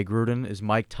fired Jay Gruden. Is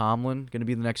Mike Tomlin going to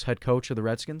be the next head coach of the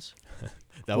Redskins?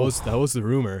 That was the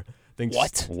rumor.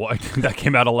 What? What? That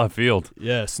came out of left field.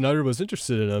 Yeah, Snyder was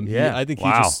interested in him. Yeah. I think he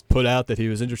Wow. just put out that he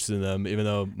was interested in them, even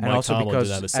though And Mike also Tomlin because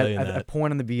didn't have a say in at that. a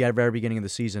point in the very beginning of the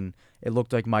season, it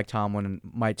looked like Mike Tomlin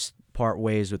might part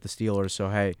ways with the Steelers. So,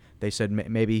 hey, they said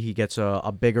maybe he gets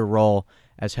a bigger role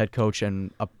as head coach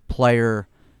and a player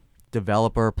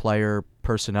developer, player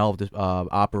personnel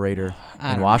operator I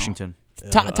in don't Washington. Yeah,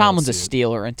 I don't Tomlin's a see it.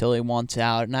 Steeler until he wants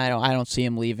out, and I don't see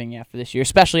him leaving after this year,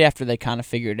 especially after they kind of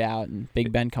figured it out. And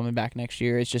Big Ben coming back next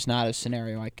year, it's just not a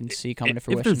scenario I can see coming to If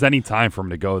fruition. there's any time for him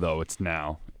to go, though, it's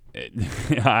now.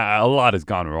 A lot has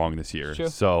gone wrong this year. Sure.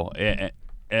 So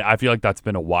I feel like that's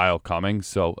been a while coming.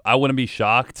 So I wouldn't be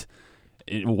shocked.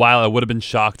 While I would have been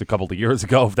shocked a couple of years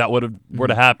ago if that were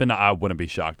to happen, I wouldn't be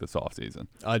shocked this offseason.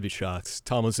 I'd be shocked.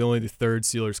 Tomlin's only the third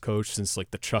Steelers coach since like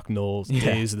the Chuck Noll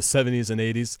days of the 70s and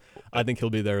 80s. I think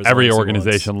he'll be there as Every long as he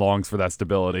organization longs for that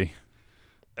stability.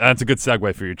 That's a good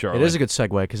segue for you, Charlie. It is a good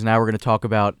segue because now we're going to talk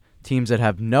about teams that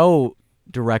have no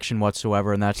direction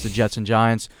whatsoever, and that's the Jets and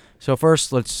Giants. So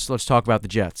first, let's talk about the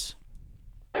Jets.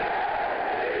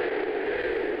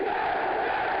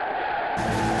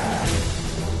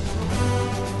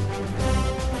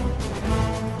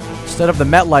 Instead of the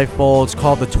MetLife Bowl, it's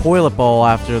called the Toilet Bowl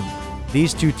after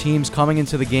these two teams coming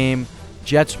into the game.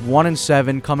 Jets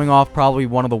 1-7, coming off probably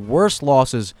one of the worst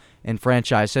losses in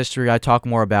franchise history. I talk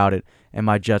more about it in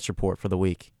my Jets report for the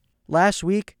week. Last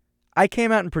week, I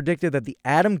came out and predicted that the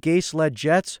Adam Gase-led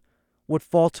Jets would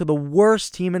fall to the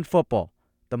worst team in football,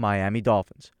 the Miami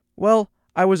Dolphins. Well,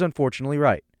 I was unfortunately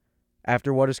right.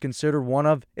 After what is considered one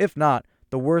of, if not,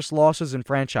 the worst losses in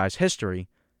franchise history,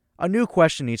 a new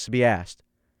question needs to be asked.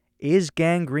 Is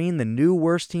Gang Green the new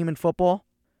worst team in football?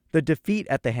 The defeat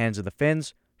at the hands of the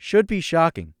Finns should be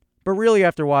shocking, but really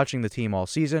after watching the team all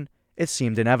season, it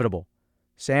seemed inevitable.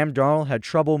 Sam Darnold had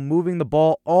trouble moving the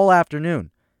ball all afternoon,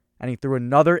 and he threw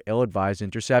another ill-advised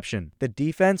interception. The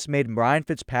defense made Ryan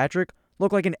Fitzpatrick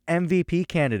look like an MVP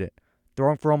candidate,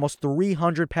 throwing for almost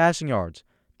 300 passing yards,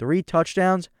 3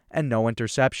 touchdowns, and no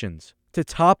interceptions. To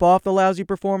top off the lousy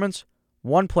performance,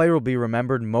 one player will be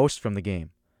remembered most from the game.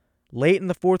 Late in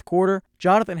the fourth quarter,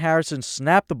 Jonathan Harrison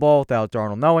snapped the ball without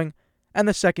Darnold knowing, and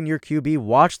the second-year QB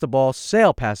watched the ball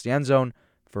sail past the end zone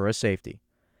for a safety.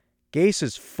 Gase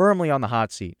is firmly on the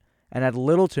hot seat and had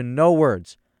little to no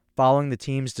words following the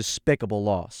team's despicable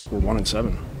loss. We're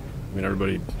 1-7. I mean,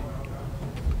 everybody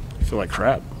feel like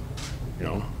crap,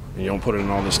 and you don't put in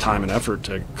all this time and effort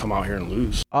to come out here and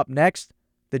lose. Up next,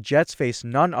 the Jets face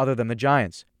none other than the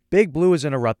Giants. Big Blue is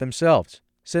in a rut themselves,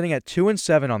 sitting at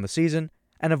 2-7 on the season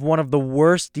and have one of the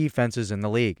worst defenses in the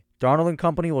league. Darnold and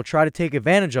company will try to take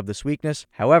advantage of this weakness.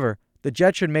 However, the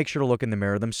Jets should make sure to look in the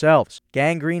mirror themselves.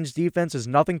 Gang Green's defense is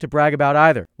nothing to brag about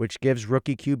either, which gives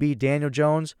rookie QB Daniel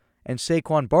Jones and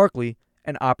Saquon Barkley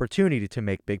an opportunity to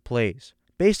make big plays.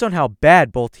 Based on how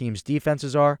bad both teams'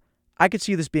 defenses are, I could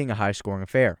see this being a high-scoring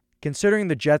affair. Considering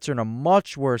the Jets are in a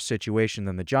much worse situation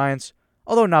than the Giants,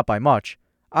 although not by much,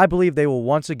 I believe they will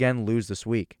once again lose this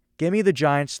week. Give me the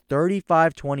Giants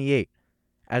 35-28,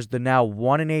 as the now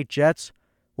 1-8 Jets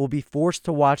will be forced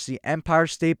to watch the Empire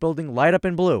State Building light up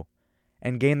in blue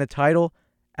and gain the title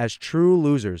as true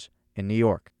losers in New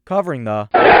York. Covering the...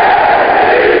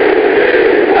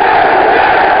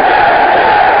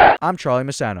 I'm Charlie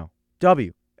Massano,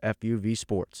 WFUV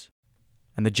Sports.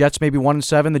 And the Jets may be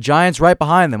 1-7, the Giants right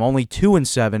behind them, only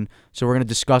 2-7, so we're going to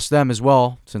discuss them as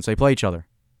well since they play each other.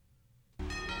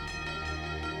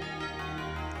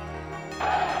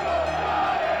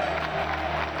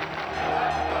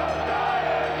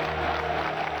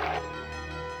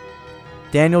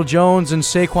 Daniel Jones and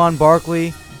Saquon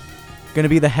Barkley going to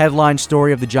be the headline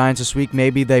story of the Giants this week.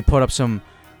 Maybe they put up some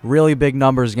really big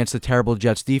numbers against the terrible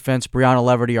Jets defense. Brianna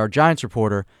Leverty, our Giants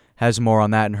reporter, has more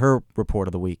on that in her report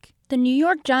of the week. The New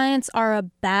York Giants are a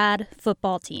bad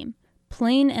football team,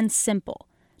 plain and simple.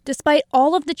 Despite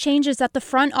all of the changes that the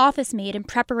front office made in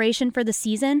preparation for the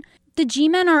season, the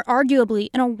G-men are arguably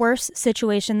in a worse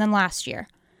situation than last year.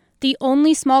 The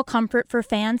only small comfort for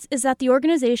fans is that the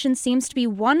organization seems to be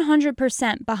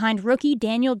 100% behind rookie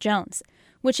Daniel Jones,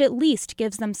 which at least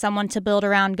gives them someone to build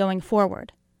around going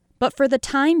forward. But for the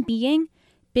time being,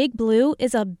 Big Blue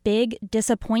is a big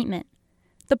disappointment.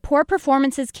 The poor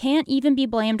performances can't even be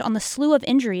blamed on the slew of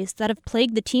injuries that have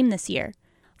plagued the team this year.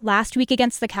 Last week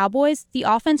against the Cowboys, the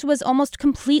offense was almost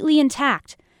completely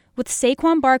intact, with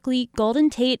Saquon Barkley,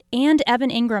 Golden Tate, and Evan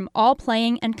Ingram all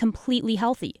playing and completely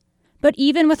healthy. But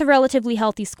even with a relatively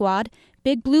healthy squad,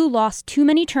 Big Blue lost too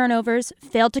many turnovers,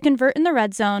 failed to convert in the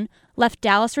red zone, left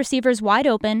Dallas receivers wide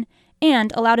open,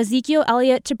 and allowed Ezekiel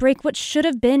Elliott to break what should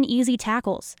have been easy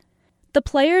tackles. The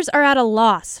players are at a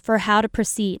loss for how to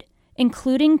proceed,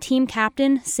 including team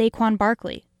captain Saquon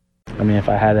Barkley. I mean, if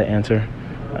I had that answer,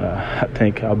 I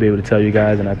think I'll be able to tell you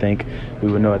guys, and I think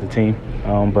we would know as a team.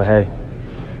 But hey,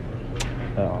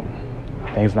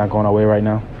 things not going our way right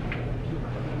now.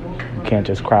 You can't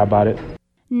just cry about it.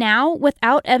 Now,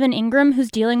 without Evan Ingram,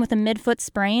 who's dealing with a midfoot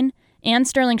sprain, and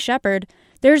Sterling Shepard,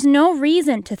 there's no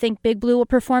reason to think Big Blue will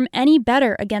perform any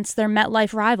better against their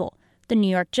MetLife rival, the New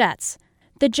York Jets.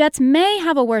 The Jets may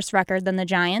have a worse record than the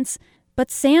Giants, but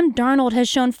Sam Darnold has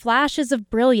shown flashes of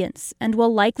brilliance and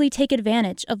will likely take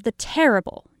advantage of the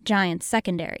terrible Giants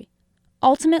secondary.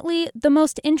 Ultimately, the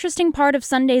most interesting part of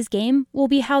Sunday's game will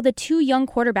be how the two young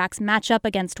quarterbacks match up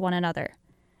against one another.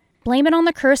 Blame it on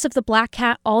the curse of the Black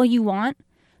Cat all you want,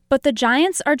 but the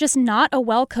Giants are just not a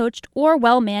well-coached or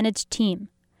well-managed team.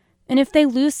 And if they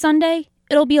lose Sunday,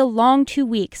 it'll be a long 2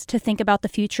 weeks to think about the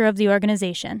future of the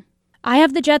organization. I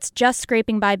have the Jets just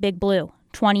scraping by Big Blue,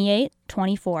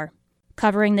 28-24.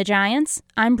 Covering the Giants,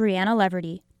 I'm Brianna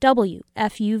Leverty,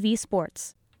 WFUV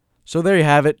Sports. So there you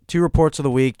have it. 2 reports of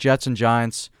the week, Jets and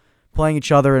Giants playing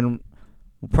each other in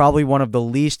probably one of the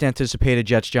least anticipated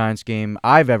Jets-Giants game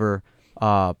I've ever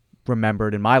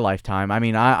remembered in my lifetime. I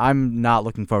mean, I'm not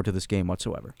looking forward to this game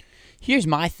whatsoever. Here's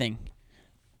my thing.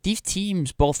 These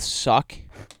teams both suck,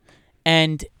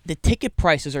 and the ticket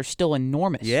prices are still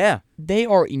enormous. Yeah. They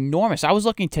are enormous. I was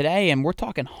looking today, and we're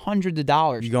talking hundreds of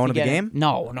dollars. You going to the game?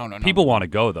 No. People want to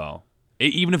go, though.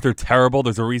 Even if they're terrible,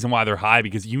 there's a reason why they're high,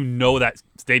 because you know that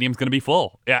stadium's going to be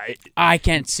full. Yeah, I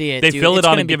can't see it, They dude. fill it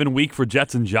on a given week for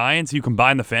Jets and Giants. You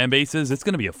combine the fan bases, it's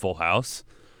going to be a full house.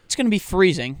 It's going to be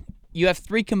freezing. You have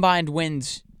 3 combined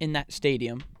wins in that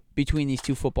stadium between these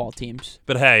two football teams.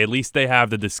 But hey, at least they have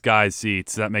the disguised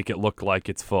seats that make it look like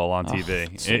it's full on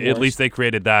TV. At least they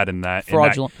created that in that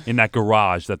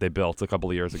garage that they built a couple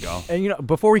of years ago. And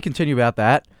before we continue about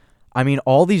that, I mean,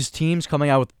 all these teams coming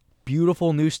out with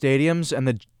beautiful new stadiums, and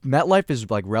the MetLife is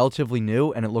like relatively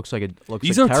new, and it looks like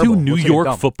these are terrible. 2 New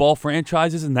York football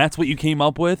franchises, and that's what you came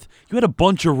up with. You had a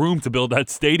bunch of room to build that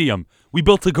stadium. We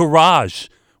built a garage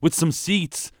with some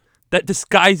seats that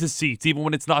disguises seats, even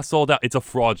when it's not sold out. It's a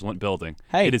fraudulent building.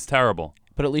 Hey, it is terrible.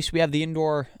 But at least we have the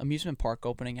indoor amusement park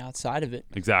opening outside of it.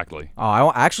 Exactly. Oh,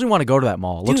 I actually want to go to that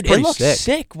mall. It looks Dude, pretty it looks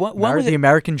sick. When was the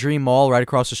American Dream Mall right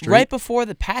across the street. Right before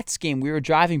the Pats game, we were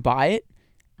driving by it,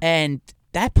 and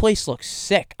that place looks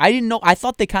sick. I didn't know. I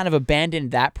thought they kind of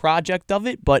abandoned that project of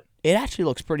it, but it actually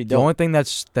looks pretty dope. The only thing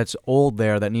that's old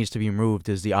there that needs to be removed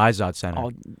is the Izod Center.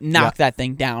 Oh, knock that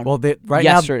thing down. Well,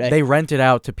 now they rent it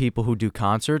out to people who do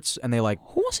concerts, and they Who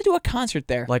wants to do a concert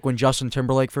there? Like when Justin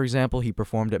Timberlake, for example, he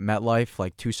performed at MetLife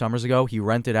like 2 summers ago. He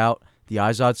rented out the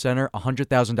Izod Center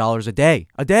 $100,000 a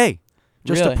day,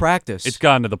 just to practice. It's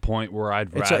gotten to the point where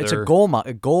I'd rather. It's a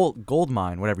gold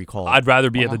mine, whatever you call it. I'd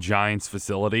rather be at the Giants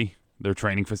facility, their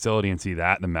training facility, and see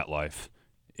that than MetLife.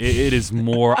 It is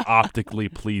more optically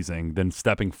pleasing than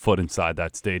stepping foot inside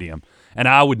that stadium. And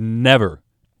I would never,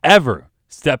 ever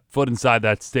step foot inside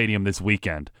that stadium this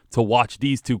weekend to watch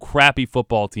these 2 crappy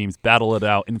football teams battle it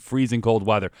out in freezing cold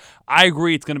weather. I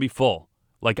agree it's going to be full.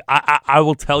 Like, I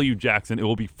will tell you, Jackson, it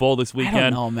will be full this weekend. I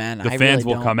don't know, man. The fans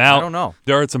will come out. I don't know.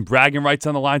 There are some bragging rights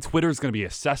on the line. Twitter is going to be a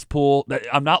cesspool.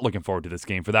 I'm not looking forward to this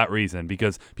game for that reason,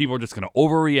 because people are just going to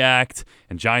overreact,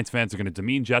 and Giants fans are going to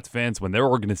demean Jets fans when their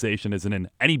organization isn't in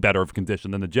any better of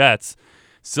condition than the Jets.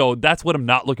 So that's what I'm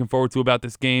not looking forward to about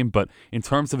this game. But in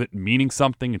terms of it meaning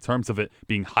something, in terms of it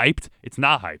being hyped, it's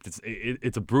not hyped.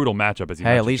 It's a brutal matchup, as you mentioned,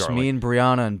 Hey, at least Charlie. me and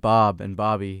Brianna and Bob and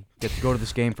Bobby get to go to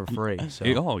this game for free. So.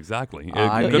 Oh, exactly.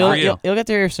 Good you'll, for you. You'll get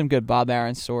to hear some good Bob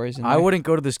Aaron stories. I wouldn't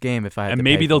go to this game if I had and to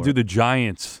maybe pay they'll for do it. the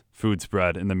Giants food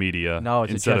spread in the media. No,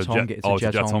 it's a instead Jets of home game. It's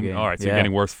a Jets home game. All right, so you're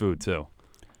getting worse food, too.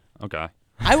 Okay.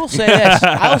 I will say this.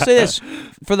 I will say this.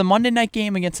 For the Monday night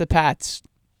game against the Pats,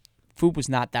 food was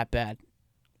not that bad.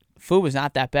 Food was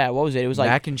not that bad. What was it? It was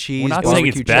like mac and cheese. We're not saying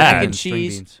it's barbecue bad. Mac and string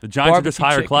cheese. beans. The Giants are just Barbecue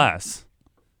higher chicken. class.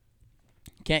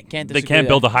 Can't They can't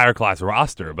build a higher class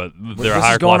roster, but they're a This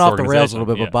higher is going class off the rails a little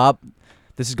bit, organization. but Bob.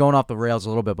 This is going off the rails a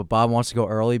little bit, but Bob wants to go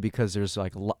early because there's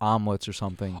like omelets or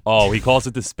something. Oh, he calls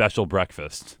it the special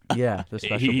breakfast. Yeah, the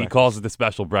special He breakfast. calls it the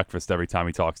special breakfast every time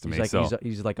he talks to me. He's So like,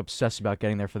 he's like obsessed about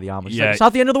getting there for the omelets. He's Yeah. like, it's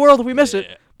not the end of the world if we miss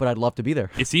it, but I'd love to be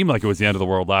there. it seemed like it was the end of the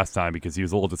world last time because he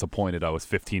was a little disappointed. I was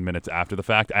 15 minutes after the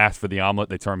fact. Asked for the omelet.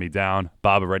 They turned me down.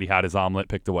 Bob already had his omelet,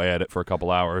 picked away at it for a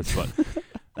couple hours. But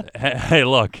hey,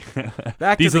 look,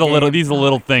 these are the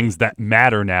little things that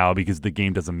matter now because the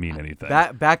game doesn't mean anything.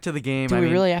 Back to the game. Do we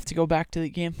really have to go back to the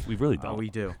game? We really don't. We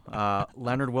do.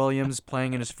 Leonard Williams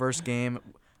playing in his first game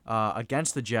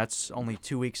against the Jets only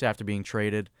 2 weeks after being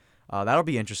traded. That'll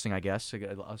be interesting, I guess. A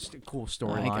cool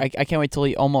storyline. I can't wait till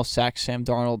he almost sacks Sam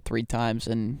Darnold 3 times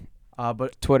and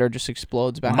but Twitter just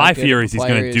explodes about my how good fear of a is he's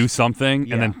player going he to do is.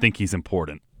 something and then think he's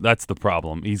important. That's the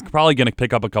problem. He's probably going to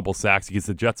pick up a couple sacks because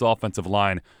the Jets' offensive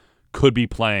line could be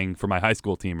playing for my high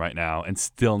school team right now and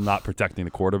still not protecting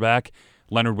the quarterback.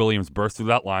 Leonard Williams bursts through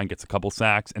that line, gets a couple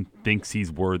sacks, and thinks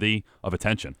he's worthy of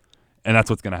attention. And that's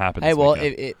what's going to happen this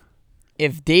weekend.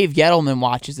 If Dave Gettleman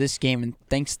watches this game and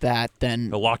thinks that, then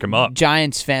They'll lock him up.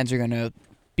 Giants fans are going to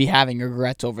be having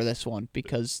regrets over this one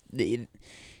because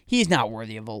he's not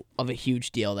worthy of a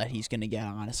huge deal that he's going to get,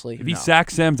 honestly. If he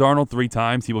sacks Sam Darnold 3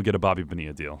 times, he will get a Bobby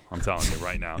Bonilla deal. I'm telling you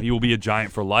right now. He will be a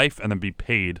Giant for life and then be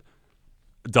paid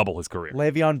double his career.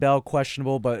 Le'Veon Bell,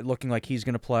 questionable, but looking like he's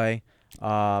going to play.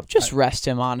 Just rest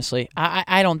him, honestly.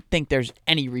 I don't think there's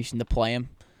any reason to play him.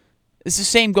 It's the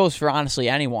same goes for, honestly,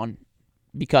 anyone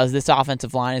because this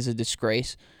offensive line is a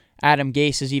disgrace. Adam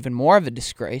Gase is even more of a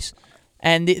disgrace.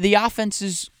 And the offense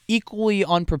is equally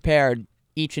unprepared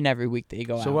each and every week that you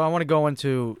go out. So I want to go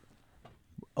into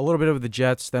a little bit of the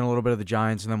Jets, then a little bit of the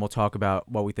Giants, and then we'll talk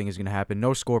about what we think is going to happen.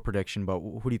 No score prediction, but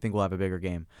who do you think will have a bigger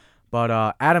game? But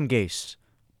Adam Gase,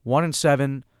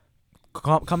 1-7,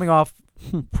 coming off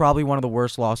probably one of the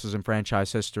worst losses in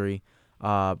franchise history.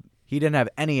 He didn't have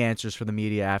any answers for the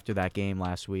media after that game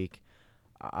last week.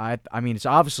 I mean, it's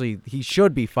obviously he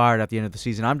should be fired at the end of the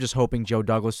season. I'm just hoping Joe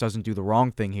Douglas doesn't do the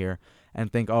wrong thing here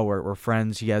and think, oh, we're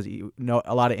friends. He has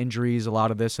a lot of injuries, a lot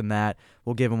of this and that.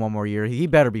 We'll give him one more year. He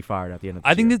better be fired at the end of the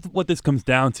season. I think what this comes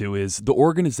down to is the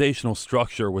organizational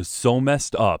structure was so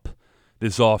messed up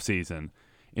this offseason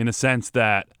in a sense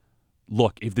that,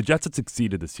 look, if the Jets had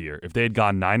succeeded this year, if they had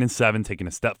gone 9-7, taken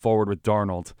a step forward with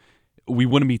Darnold, we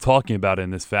wouldn't be talking about it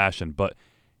in this fashion. But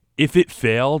if it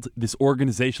failed, this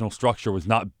organizational structure was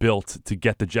not built to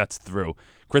get the Jets through.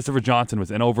 Christopher Johnson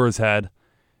was in over his head,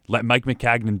 let Mike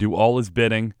McCagnon do all his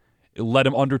bidding, let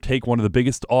him undertake one of the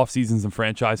biggest off seasons in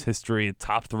franchise history, a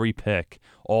top 3 pick,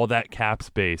 all that cap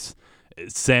space.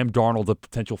 Sam Darnold, a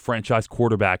potential franchise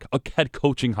quarterback, a head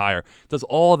coaching hire, does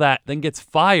all that, then gets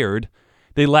fired.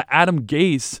 They let Adam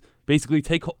Gase basically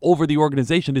take over the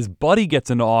organization. His buddy gets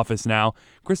into office now.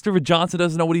 Christopher Johnson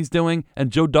doesn't know what he's doing,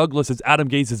 and Joe Douglas is Adam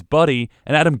Gase's buddy,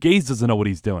 and Adam Gase doesn't know what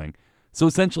he's doing. So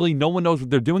essentially, no one knows what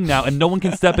they're doing now, and no one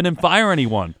can step in and fire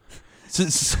anyone.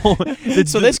 So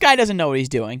this guy doesn't know what he's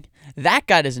doing. That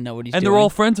guy doesn't know what he's doing. And they're all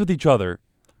friends with each other.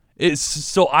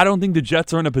 So I don't think the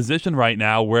Jets are in a position right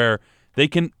now where they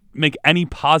can make any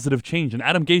positive change. And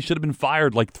Adam Gase should have been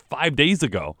fired like 5 days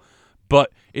ago.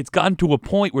 But it's gotten to a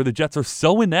point where the Jets are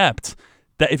so inept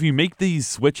that if you make these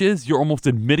switches, you're almost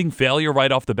admitting failure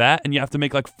right off the bat, and you have to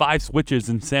make like 5 switches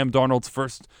in Sam Darnold's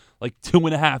first like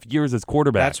 2.5 years as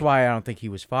quarterback. That's why I don't think he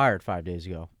was fired 5 days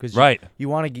ago. Because you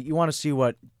want to see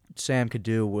what Sam could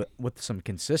do with some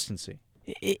consistency.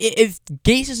 If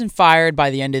Gase isn't fired by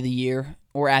the end of the year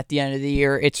or at the end of the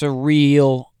year, it's a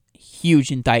real huge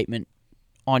indictment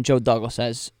on Joe Douglas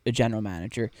as a general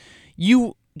manager.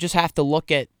 You just have to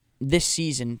look at this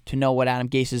season to know what Adam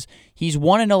Gase is. He's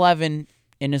 1-11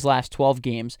 in his last 12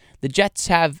 games. The Jets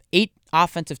have 8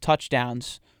 offensive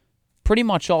touchdowns pretty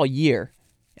much all year.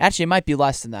 Actually, it might be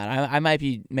less than that. I might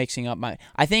be mixing up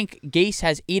I think Gase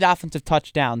has 8 offensive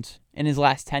touchdowns in his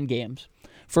last 10 games.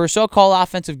 For a so-called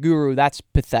offensive guru, that's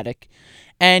pathetic.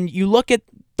 And you look at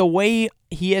the way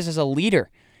he is as a leader.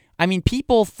 I mean,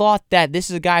 people thought that this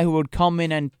is a guy who would come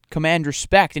in and command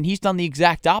respect, and he's done the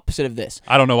exact opposite of this.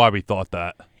 I don't know why we thought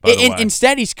that. By the way.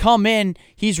 Instead, he's come in,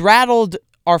 he's rattled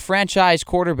our franchise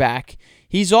quarterback.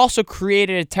 He's also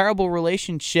created a terrible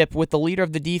relationship with the leader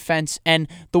of the defense and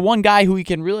the one guy who he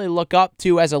can really look up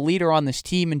to as a leader on this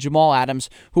team, and Jamal Adams,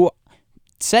 who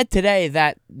said today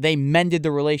that they mended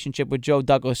the relationship with Joe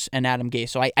Douglas and Adam Gase.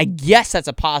 So I guess that's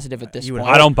a positive at this point.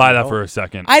 I don't buy that for a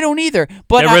second. I don't either.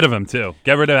 But Get rid of him, too.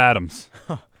 Get rid of Adams.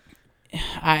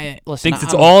 Listen, Thinks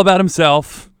it's all about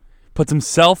himself, puts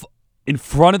himself in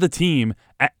front of the team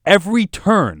at every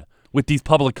turn with these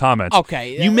public comments.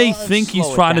 Okay. You may think he's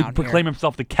trying to proclaim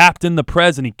himself the captain, the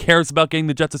president, he cares about getting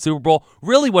the Jets a Super Bowl.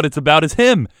 Really what it's about is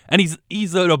him, and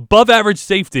he's an above-average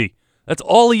safety. That's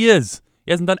all he is.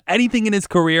 He hasn't done anything in his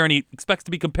career, and he expects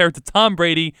to be compared to Tom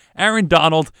Brady, Aaron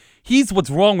Donald. He's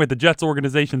what's wrong with the Jets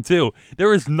organization, too.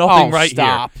 There is nothing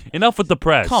here. Enough with the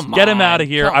press. Get him out of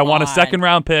here. I want a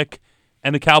second-round pick,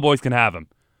 and the Cowboys can have him.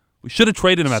 We should have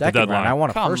traded him at the deadline. I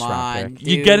want a first-round pick.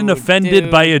 You're getting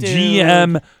offended by a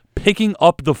GM picking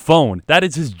up the phone. That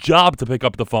is his job to pick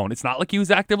up the phone. It's not like he was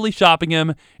actively shopping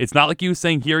him. It's not like he was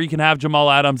saying, here, you can have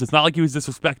Jamal Adams. It's not like he was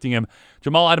disrespecting him.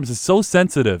 Jamal Adams is so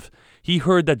sensitive. He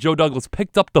heard that Joe Douglas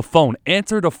picked up the phone,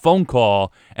 answered a phone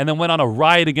call, and then went on a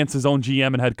riot against his own GM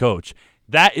and head coach.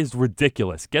 That is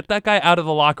ridiculous. Get that guy out of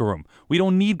the locker room. We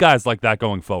don't need guys like that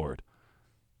going forward.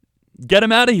 Get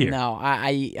him out of here. No,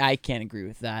 I can't agree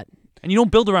with that. And you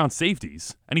don't build around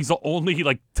safeties. And he's the only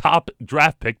top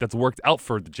draft pick that's worked out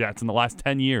for the Jets in the last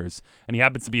 10 years. And he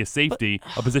happens to be a safety,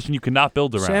 a position you cannot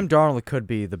build around. Sam Darnold could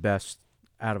be the best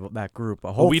out of that group.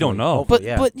 We don't know.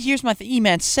 But here's my thing,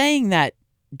 man. Saying that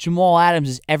Jamal Adams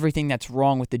is everything that's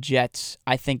wrong with the Jets,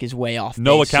 I think is way off.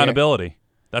 No base accountability. Here.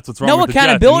 That's what's wrong with the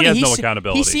Jets. And he has no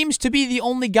accountability. He seems to be the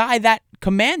only guy that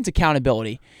commands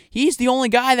accountability. He's the only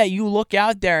guy that you look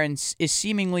out there and is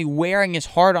seemingly wearing his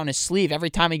heart on his sleeve every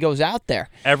time he goes out there.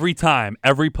 Every time,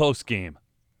 every post game.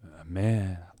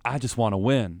 Man, I just want to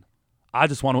win.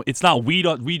 It's not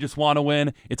we just want to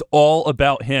win. It's all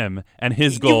about him and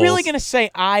his goals. You're really going to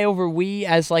say I over we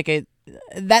as like a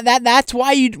that's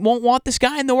why you won't want this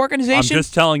guy in the organization? I'm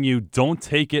just telling you, don't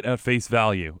take it at face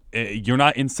value. You're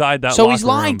not inside that locker room. So he's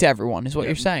lying to everyone is what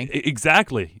you're saying.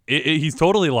 Exactly. He's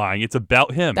totally lying. It's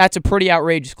about him. That's a pretty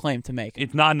outrageous claim to make.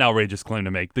 It's not an outrageous claim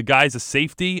to make. The guy's a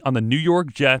safety on the New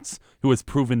York Jets who has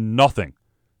proven nothing.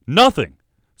 Nothing.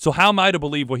 So how am I to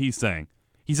believe what he's saying?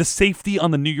 He's a safety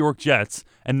on the New York Jets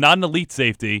and not an elite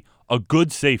safety, a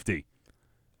good safety.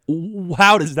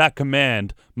 How does that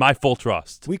command my full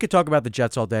trust? We could talk about the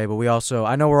Jets all day, but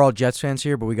I know we're all Jets fans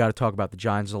here, but we got to talk about the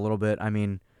Giants a little bit. I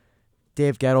mean,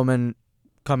 Dave Gettleman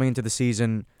coming into the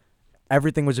season,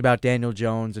 everything was about Daniel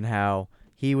Jones and how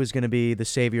he was going to be the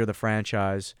savior of the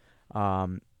franchise,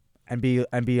 and be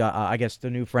I guess the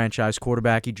new franchise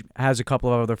quarterback. He has a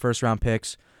couple of other first-round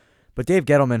picks, but Dave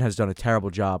Gettleman has done a terrible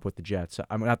job with the Jets.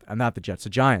 I'm not the Jets, the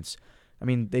Giants. I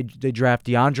mean, they draft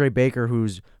DeAndre Baker, who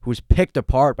was picked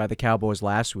apart by the Cowboys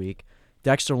last week.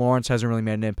 Dexter Lawrence hasn't really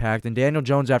made an impact, and Daniel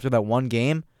Jones, after that one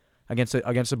game against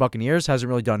the Buccaneers, hasn't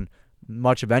really done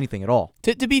much of anything at all.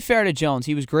 To be fair to Jones,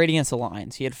 he was great against the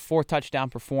Lions. He had 4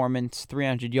 touchdown performance,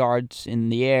 300 yards in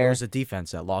the air. It was the defense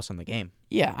that lost in the game.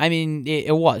 Yeah, I mean,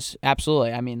 it was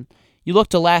absolutely. I mean, you look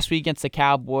to last week against the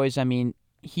Cowboys. I mean,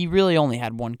 he really only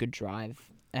had one good drive,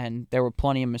 and there were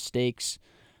plenty of mistakes.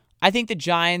 I think the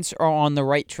Giants are on the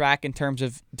right track in terms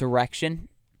of direction.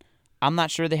 I'm not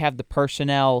sure they have the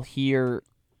personnel here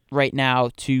right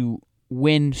now to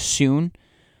win soon.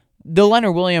 The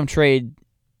Leonard Williams trade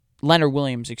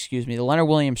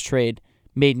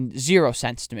made 0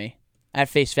 sense to me at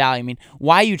face value. I mean,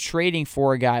 why are you trading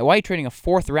for a guy? Why are you trading a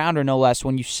 4th rounder, no less,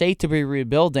 when you say to be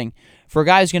rebuilding for a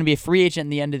guy who's going to be a free agent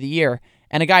at the end of the year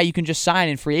and a guy you can just sign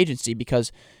in free agency?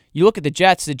 Because you look at the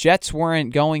Jets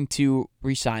weren't going to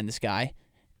re-sign this guy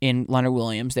in Leonard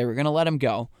Williams. They were going to let him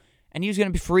go, and he was going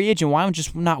to be free agent. Why don't you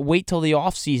just not wait till the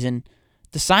offseason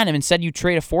to sign him? Instead, you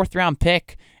trade a 4th-round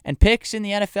pick, and picks in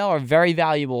the NFL are very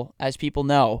valuable, as people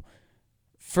know,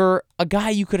 for a guy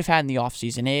you could have had in the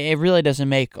offseason. It really doesn't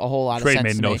make a whole lot of sense to me.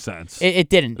 Trade made no sense. It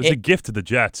didn't. It's a gift to the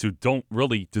Jets, who don't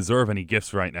really deserve any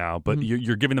gifts right now, but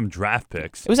you're giving them draft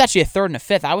picks. It was actually a 3rd and a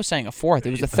 5th. I was saying a 4th.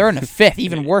 It was a 3rd and a 5th,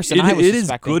 even worse than I was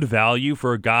suspecting. It is good value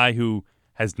for a guy who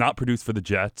has not produced for the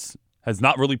Jets, has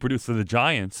not really produced for the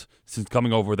Giants since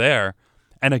coming over there,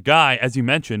 and a guy, as you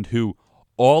mentioned, who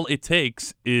all it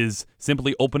takes is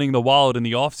simply opening the wallet in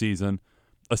the offseason,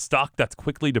 a stock that's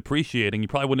quickly depreciating. You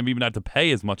probably wouldn't have even had to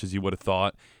pay as much as you would have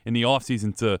thought in the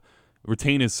offseason to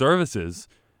retain his services.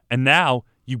 And now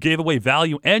you gave away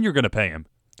value and you're going to pay him.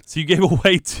 So you gave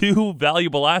away 2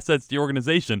 valuable assets to the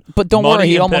organization. But don't worry,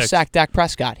 he almost sacked Dak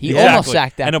Prescott. He almost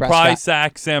sacked Dak Prescott. And a prize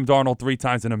sack Sam Darnold 3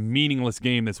 times in a meaningless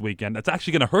game this weekend. That's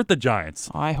actually going to hurt the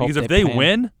Giants. I hope because if they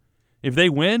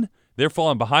win, they're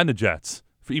falling behind the Jets.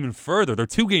 Even further, they're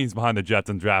 2 games behind the Jets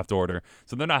in draft order,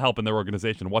 so they're not helping their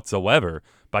organization whatsoever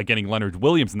by getting Leonard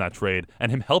Williams in that trade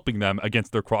and him helping them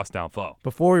against their crosstown foe.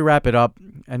 Before we wrap it up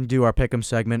and do our pick'em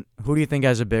segment, who do you think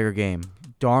has a bigger game,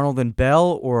 Darnold and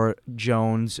Bell or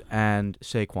Jones and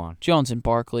Saquon? Jones and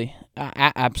Barkley,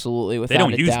 absolutely. Without they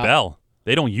don't a use doubt. Bell.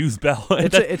 They don't use Bell.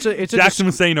 Jackson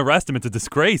was saying arrest him. It's a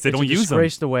disgrace. They don't use him. It's a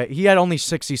disgrace the way he had only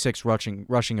 66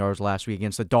 rushing yards last week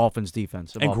against the Dolphins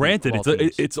defense. And granted,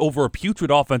 it's over a putrid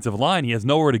offensive line. He has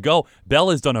nowhere to go. Bell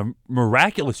has done a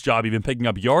miraculous job even picking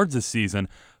up yards this season,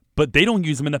 but they don't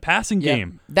use him in the passing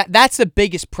game. That's the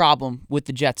biggest problem with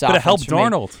the Jets offense. Could have helped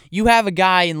Darnold. You have a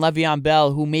guy in Le'Veon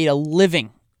Bell who made a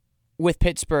living with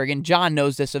Pittsburgh, and John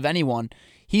knows this of anyone.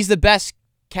 He's the best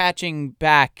catching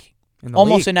back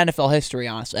almost in NFL history,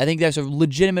 honestly. I think there's a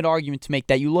legitimate argument to make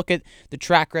that. You look at the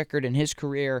track record in his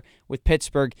career with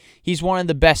Pittsburgh, he's one of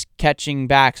the best catching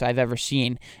backs I've ever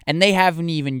seen, and they haven't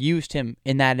even used him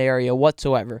in that area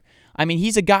whatsoever. I mean,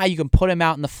 he's a guy you can put him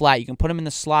out in the flat. You can put him in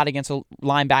the slot against a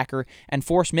linebacker and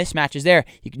force mismatches there.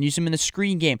 You can use him in the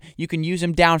screen game. You can use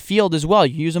him downfield as well.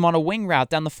 You can use him on a wing route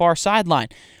down the far sideline.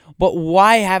 But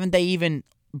why haven't they even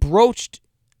broached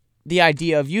the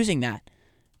idea of using that?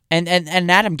 And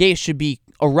Adam Gase should be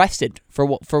arrested for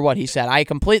what he said. I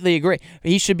completely agree.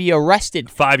 He should be arrested.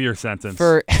 5-year sentence.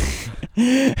 For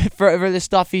the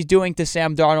stuff he's doing to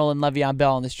Sam Darnold and Le'Veon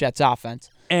Bell in this Jets offense.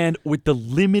 And with the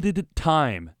limited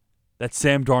time that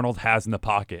Sam Darnold has in the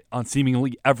pocket on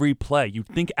seemingly every play, you'd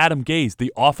think Adam Gase,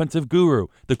 the offensive guru,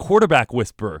 the quarterback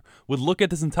whisperer, would look at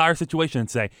this entire situation and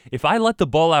say, if I let the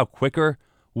ball out quicker,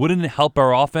 wouldn't it help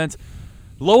our offense?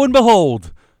 Lo and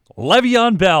behold,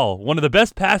 Le'Veon Bell, one of the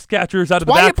best pass catchers out of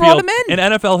the backfield in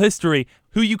NFL history,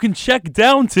 who you can check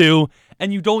down to,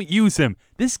 and you don't use him.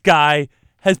 This guy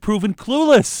has proven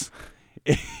clueless.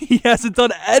 He hasn't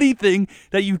done anything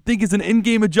that you think is an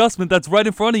in-game adjustment that's right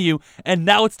in front of you, and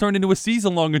now it's turned into a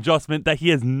season-long adjustment that he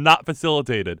has not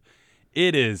facilitated.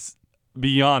 It is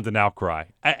beyond an outcry.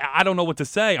 I don't know what to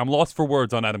say. I'm lost for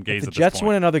words on Adam Gase at this point. If the Jets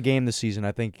win another game this season,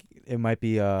 I think it might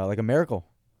be like a miracle.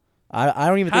 I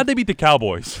don't even. How'd they beat the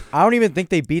Cowboys? I don't even think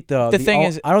they beat the. Thing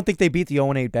is, I don't think they beat the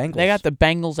 0-8 Bengals. They got the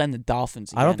Bengals and the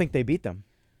Dolphins again. I don't think they beat them.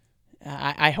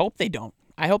 I hope they don't.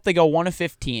 I hope they go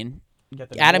 1-15.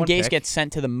 Adam Gase gets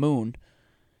sent to the moon.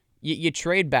 You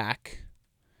trade back.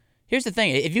 Here's the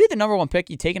thing: if you get the number 1 pick,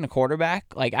 you taking a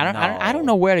quarterback. Like I don't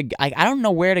know where to. I don't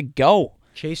know where to go.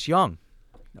 Chase Young,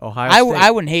 Ohio State.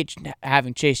 I wouldn't hate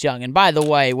having Chase Young. And by the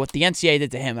way, what the NCAA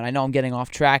did to him, and I know I'm getting off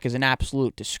track, is an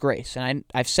absolute disgrace. And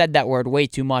I've said that word way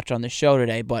too much on the show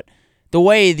today, but the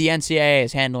way the NCAA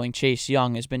is handling Chase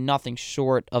Young has been nothing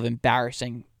short of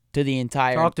embarrassing to the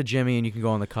entire. Talk to Jimmy, and you can go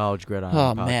on the College Gridiron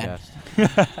podcast.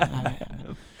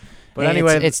 Man. But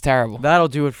anyway, it's terrible. That'll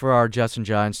do it for our Jets and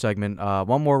Giants segment.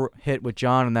 One more hit with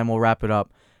John, and then we'll wrap it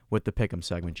up with the Pick'em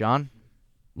segment. John?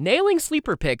 Nailing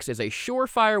sleeper picks is a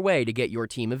surefire way to get your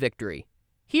team a victory.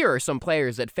 Here are some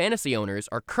players that fantasy owners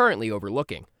are currently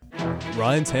overlooking.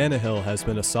 Ryan Tannehill has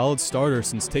been a solid starter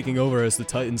since taking over as the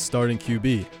Titans' starting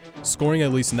QB, scoring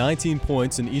at least 19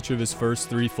 points in each of his first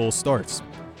 3 full starts.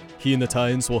 He and the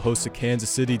Titans will host a Kansas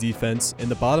City defense in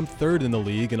the bottom third in the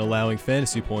league in allowing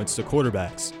fantasy points to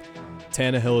quarterbacks.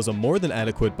 Tannehill is a more than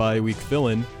adequate bye-week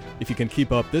fill-in if he can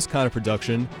keep up this kind of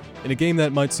production in a game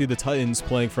that might see the Titans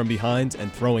playing from behind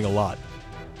and throwing a lot.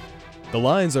 The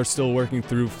Lions are still working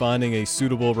through finding a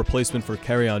suitable replacement for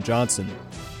Kerryon Johnson.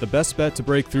 The best bet to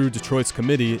break through Detroit's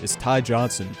committee is Ty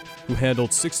Johnson, who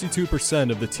handled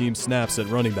 62% of the team's snaps at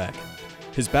running back.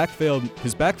 His backfield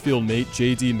mate,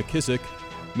 J.D. McKissick,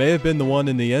 may have been the one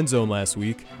in the end zone last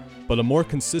week, but a more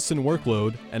consistent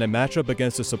workload and a matchup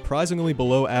against a surprisingly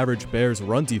below-average Bears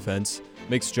run defense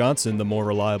makes Johnson the more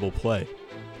reliable play.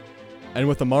 And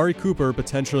with Amari Cooper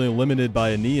potentially limited by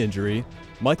a knee injury,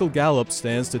 Michael Gallup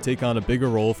stands to take on a bigger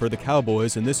role for the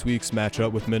Cowboys in this week's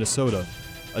matchup with Minnesota,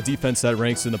 a defense that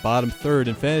ranks in the bottom third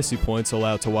in fantasy points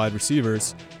allowed to wide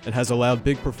receivers and has allowed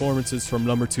big performances from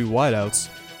number 2 wideouts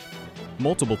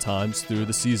multiple times through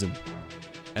the season.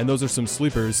 And those are some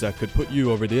sleepers that could put you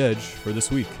over the edge for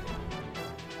this week.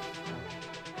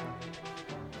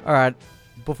 All right.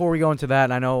 Before we go into that,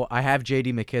 and I know I have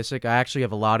J.D. McKissick. I actually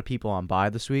have a lot of people on bye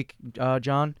this week,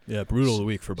 John. Yeah, brutal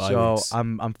week for bye weeks. So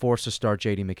I'm forced to start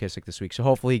J.D. McKissick this week. So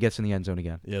hopefully he gets in the end zone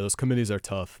again. Yeah, those committees are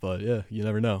tough, but yeah, you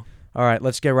never know. All right,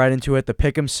 let's get right into it. The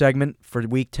Pick'em segment for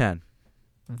Week 10.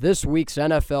 This week's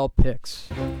NFL picks.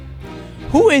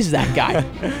 Who is that guy?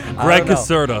 Greg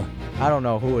Caserta. I don't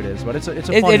know who it is, but it's a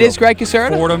fun It is Greg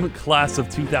Caserta? Fordham class of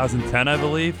 2010, I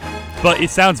believe. But it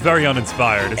sounds very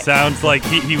uninspired. It sounds like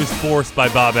he was forced by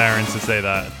Bob Aarons to say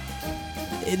that.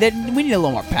 We need a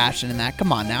little more passion in that.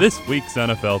 Come on now. This week's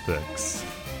NFL picks.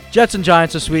 Jets and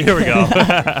Giants this week. Here we go.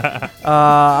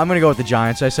 I'm going to go with the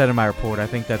Giants. I said in my report, I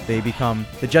think that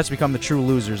the Jets become the true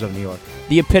losers of New York.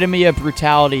 The epitome of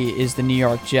brutality is the New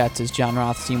York Jets, as John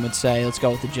Rothstein would say. Let's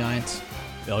go with the Giants.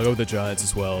 Yeah, I'll go with the Giants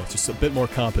as well. Just a bit more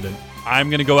competent. I'm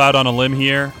going to go out on a limb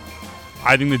here.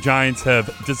 I think the Giants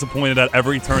have disappointed at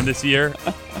every turn this year,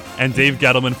 and Dave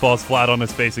Gettleman falls flat on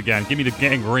his face again. Give me the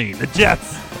gangrene. The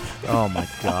Jets. Oh, my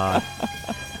God.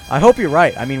 I hope you're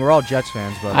right. I mean, we're all Jets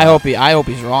fans, but I hope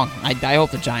he's wrong. I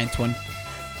hope the Giants win.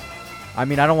 I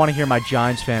mean, I don't want to hear my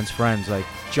Giants fans' friends like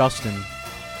Justin.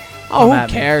 Oh, who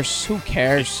cares? Who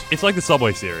cares? It's like the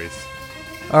Subway Series.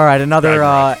 All right, another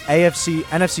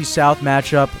NFC South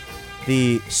matchup.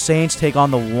 The Saints take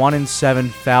on the 1-7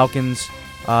 Falcons.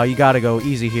 You got to go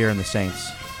easy here in the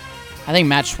Saints. I think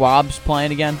Matt Schwab's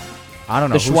playing again. I don't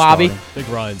know. The Schwabi. I think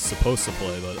Ryan's supposed to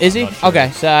play, but is he? I'm not sure.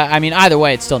 Okay, so I mean, either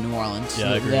way, it's still New Orleans.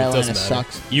 Yeah, I agree. Atlanta It doesn't matter.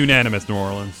 sucks. Unanimous New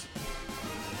Orleans.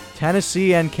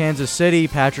 Tennessee and Kansas City,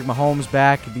 Patrick Mahomes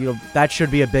back. That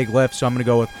should be a big lift, so I'm going to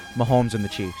go with Mahomes and the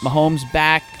Chiefs. Mahomes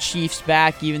back, Chiefs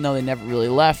back, even though they never really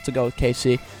left, to go with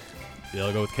KC. Yeah,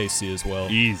 I'll go with KC as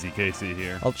well. Easy KC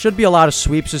here. Well, it should be a lot of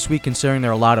sweeps this week, considering there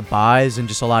are a lot of buys and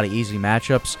just a lot of easy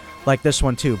matchups. Like this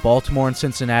one, too. Baltimore and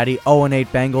Cincinnati, 0-8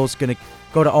 Bengals, going to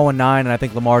go to 0-9, and I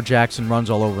think Lamar Jackson runs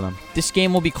all over them. This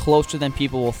game will be closer than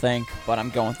people will think, but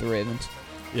I'm going with the Ravens.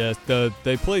 Yeah,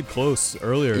 they played close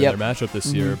earlier in their matchup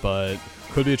this year, but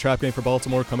could be a trap game for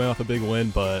Baltimore coming off a big win,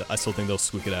 but I still think they'll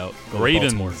squeak it out.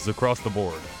 Ravens across the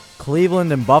board.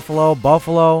 Cleveland and Buffalo.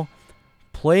 Buffalo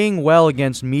playing well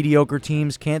against mediocre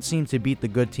teams, can't seem to beat the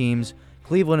good teams.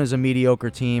 Cleveland is a mediocre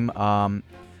team.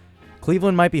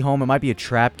 Cleveland might be home. It might be a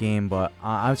trap game, but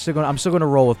I'm still going to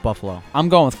roll with Buffalo. I'm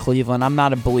going with Cleveland. I'm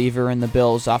not a believer in the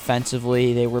Bills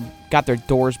offensively. They got their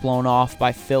doors blown off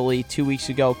by Philly 2 weeks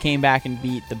ago. Came back and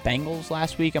beat the Bengals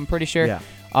last week, I'm pretty sure. Yeah.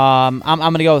 I'm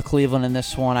going to go with Cleveland in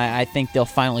this one. I think they'll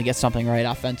finally get something right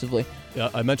offensively.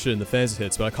 Yeah, I mentioned it in the fantasy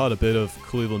hits, but I caught a bit of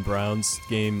Cleveland Browns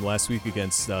game last week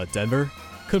against Denver.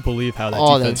 Couldn't believe how that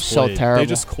defense played. So terrible. They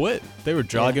just quit. They were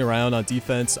jogging around on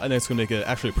defense. I think it's going to make it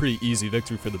actually a pretty easy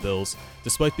victory for the Bills,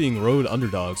 despite being road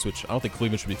underdogs, which I don't think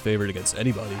Cleveland should be favored against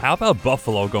anybody. How about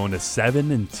Buffalo going to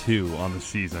 7-2 on the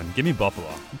season? Give me Buffalo.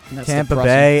 Tampa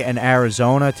Bay and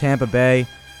Arizona. Tampa Bay,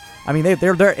 I mean,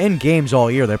 they're in games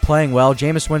all year. They're playing well.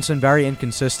 Jameis Winston, very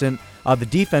inconsistent. The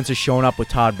defense is showing up with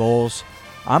Todd Bowles.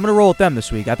 I'm going to roll with them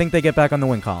this week. I think they get back on the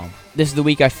win column. This is the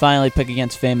week I finally pick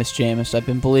against famous Jameis. I've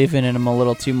been believing in him a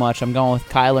little too much. I'm going with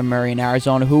Kyler Murray in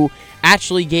Arizona, who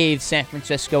actually gave San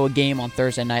Francisco a game on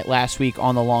Thursday night last week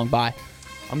on the long bye.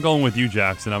 I'm going with you,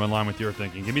 Jackson. I'm in line with your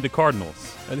thinking. Give me the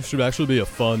Cardinals. And it should actually be a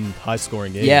fun,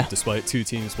 high-scoring game, despite two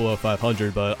teams below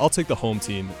 500, but I'll take the home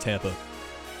team, Tampa.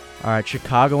 All right,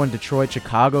 Chicago and Detroit.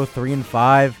 Chicago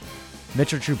 3-5.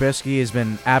 Mitchell Trubisky has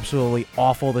been absolutely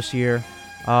awful this year.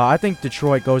 I think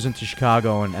Detroit goes into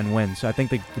Chicago and wins. I think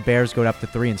the Bears go up to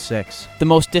 3-6. The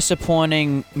most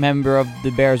disappointing member of the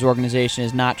Bears organization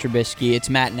is not Trubisky. It's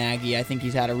Matt Nagy. I think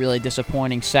he's had a really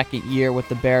disappointing second year with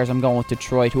the Bears. I'm going with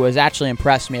Detroit, who has actually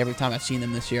impressed me every time I've seen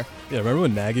them this year. Yeah, remember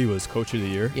when Nagy was coach of the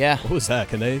year? Yeah. What was that?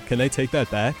 Can they take that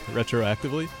back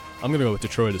retroactively? I'm going to go with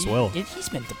Detroit as well. He's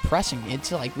been depressing.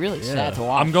 It's really sad to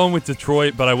watch. I'm going with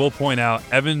Detroit, but I will point out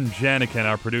Evan Janikin,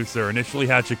 our producer, initially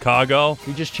had Chicago.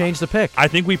 He just changed the pick. I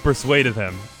think we persuaded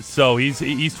him. So he's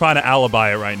trying to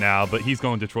alibi it right now, but he's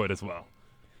going Detroit as well.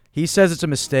 He says it's a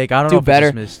mistake. I don't know if it's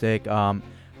a mistake.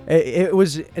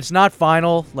 It's not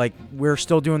final. Like, we're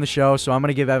still doing the show, so I'm going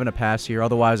to give Evan a pass here.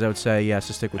 Otherwise, I would say yes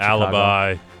to stick with Chicago.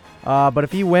 Alibi. But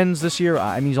if he wins this year,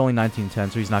 I mean, he's only 19-10,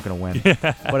 so he's not going to win.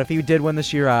 But if he did win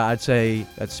this year, I'd say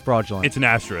that's fraudulent. It's an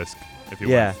asterisk if he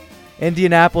wins.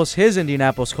 His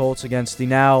Indianapolis Colts against the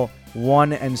now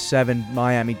 1-7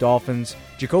 Miami Dolphins.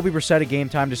 Jacoby Brissett, a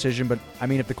game-time decision, but, I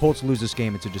mean, if the Colts lose this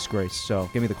game, it's a disgrace. So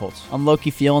give me the Colts. I'm low-key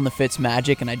feeling the Fitz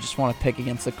magic, and I just want to pick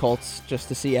against the Colts just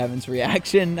to see Evan's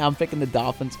reaction. I'm picking the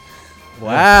Dolphins.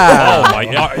 Wow. Oh, my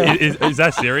God. Is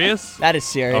that serious? That is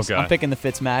serious. Okay. I'm picking the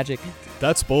Fitz magic.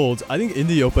 That's bold. I think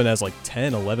Indy opened as like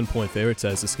 10, 11-point favorites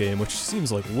as this game, which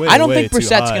seems like way, I don't way think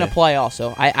Brissett's going to play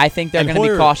also. I think they're going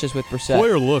to be cautious with Brissett.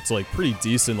 Hoyer looked like pretty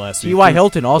decent last week. T.Y.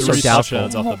 Hilton also doubtful.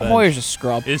 Hoyer's a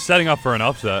scrub. Is setting up for an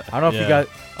upset. I don't know if you guys.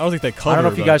 I don't think they cover. I don't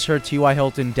know if you guys heard T.Y.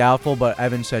 Hilton doubtful, but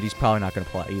Evan said he's probably not going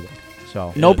to play either.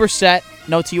 So no Brissett,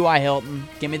 no T.Y. Hilton.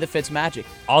 Give me the Fitz magic.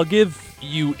 I'll give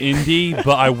you Indy,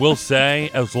 but I will say,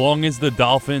 as long as the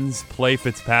Dolphins play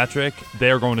Fitzpatrick,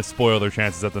 they are going to spoil their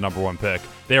chances at the number one pick.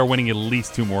 They are winning at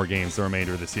least 2 more games the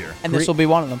remainder of this year. And this will be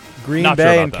one of them. Green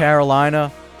Bay and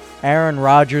Carolina. Aaron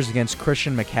Rodgers against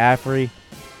Christian McCaffrey.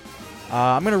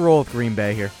 I'm going to roll with Green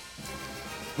Bay here.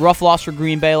 Rough loss for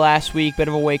Green Bay last week. Bit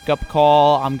of a wake-up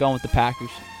call. I'm going with the Packers.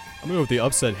 I'm going to go with the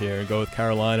upset here and go with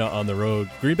Carolina on the road.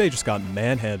 Green Bay just got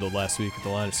manhandled last week at the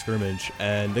line of scrimmage,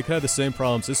 and they could have the same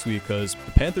problems this week because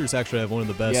the Panthers actually have one of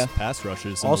the best pass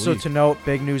rushes in also, the league. To note,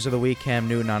 big news of the week, Cam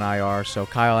Newton on IR, so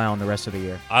Kyle Allen the rest of the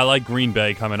year. I like Green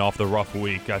Bay coming off the rough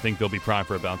week. I think they'll be primed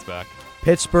for a bounce back.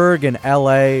 Pittsburgh and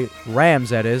L.A.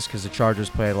 Rams, that is, because the Chargers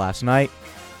played last night.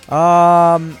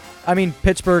 I mean,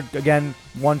 Pittsburgh, again,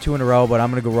 1-2 in a row, but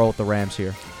I'm going to go roll with the Rams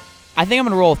here. I think I'm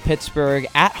going to roll with Pittsburgh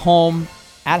at home.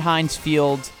 At Heinz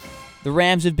Field, the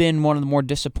Rams have been one of the more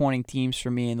disappointing teams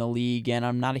for me in the league, and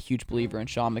I'm not a huge believer in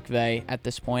Sean McVay at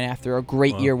this point after a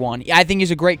great year one. I think he's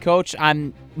a great coach.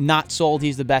 I'm not sold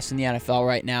he's the best in the NFL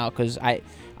right now because I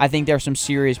think there are some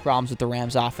serious problems with the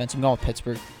Rams offense. I'm going with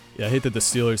Pittsburgh. Yeah, I hate that the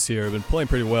Steelers here have been playing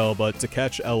pretty well, but to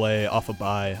catch LA off a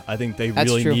bye, I think they That's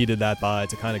really true. needed that bye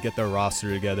to kind of get their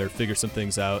roster together, figure some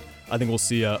things out. I think we'll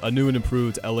see a new and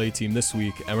improved LA team this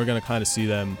week, and we're going to kind of see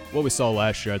them. What we saw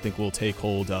last year, I think, will take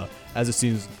hold as the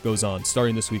season goes on,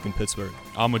 starting this week in Pittsburgh.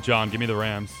 I'm with John. Give me the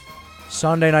Rams.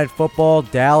 Sunday Night Football,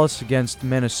 Dallas against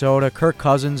Minnesota. Kirk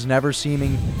Cousins never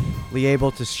seemingly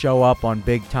able to show up on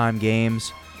big-time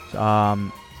games.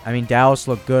 Dallas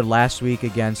looked good last week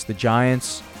against the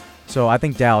Giants, so I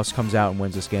think Dallas comes out and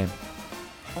wins this game.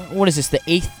 What is this, the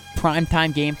 8th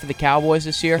primetime game for the Cowboys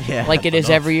this year? Yeah. Like it is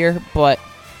every year, but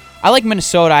I like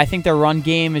Minnesota. I think their run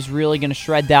game is really going to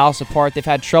shred Dallas apart. They've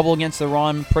had trouble against the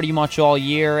run pretty much all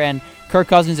year, and Kirk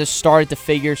Cousins has started to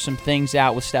figure some things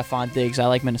out with Stephon Diggs. I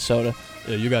like Minnesota.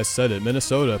 Yeah, you guys said it.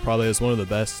 Minnesota probably has one of the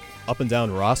best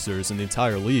up-and-down rosters in the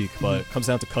entire league, but it comes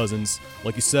down to Cousins.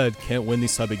 Like you said, can't win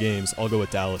these type of games. I'll go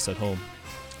with Dallas at home.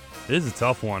 It is a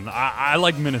tough one. I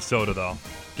like Minnesota, though.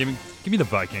 Give me the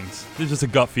Vikings. It's just a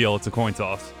gut feel. It's a coin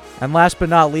toss. And last but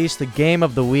not least, the game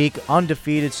of the week,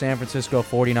 undefeated San Francisco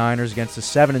 49ers against the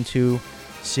 7-2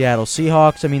 Seattle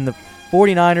Seahawks. The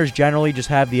 49ers generally just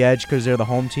have the edge because they're the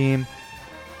home team.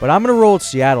 But I'm going to roll with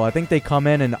Seattle. I think they come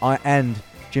in and end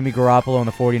Jimmy Garoppolo and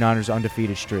the 49ers'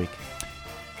 undefeated streak.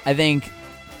 I think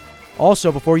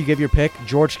Also, before you give your pick,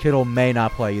 George Kittle may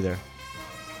not play either.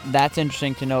 that's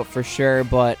interesting to note for sure,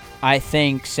 but I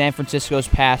think San Francisco's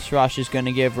pass rush is going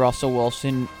to give Russell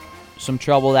Wilson some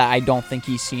trouble that I don't think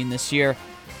he's seen this year.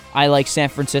 I like San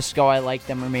Francisco. I like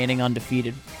them remaining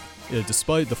undefeated. Yeah,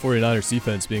 despite the 49ers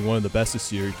defense being one of the best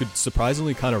this year, you could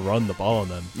surprisingly kind of run the ball on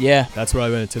them. Yeah. That's what I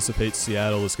would anticipate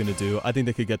Seattle is going to do. I think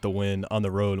they could get the win on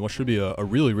the road in what should be a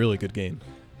really, really good game.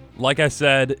 Like I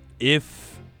said,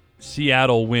 if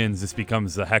Seattle wins, this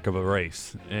becomes a heck of a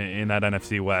race in that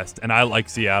NFC West. And I like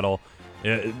Seattle.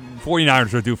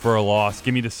 49ers are due for a loss.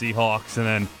 Give me the Seahawks, and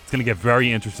then it's going to get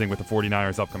very interesting with the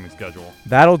 49ers' upcoming schedule.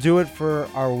 That'll do it for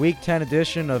our Week 10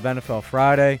 edition of NFL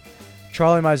Friday.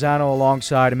 Charlie Maizano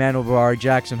alongside Emmanuel Bari,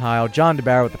 Jackson Heil, John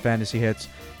DeBarra with the Fantasy Hits,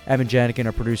 Evan Janikin,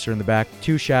 our producer in the back,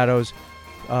 Two Shadows,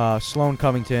 Sloan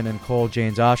Covington, and Cole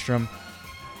James Ostrom.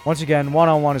 Once again,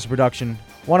 One-on-One's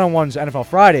NFL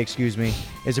Friday,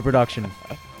 is a production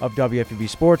of WFUV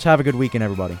Sports. Have a good weekend,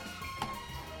 everybody.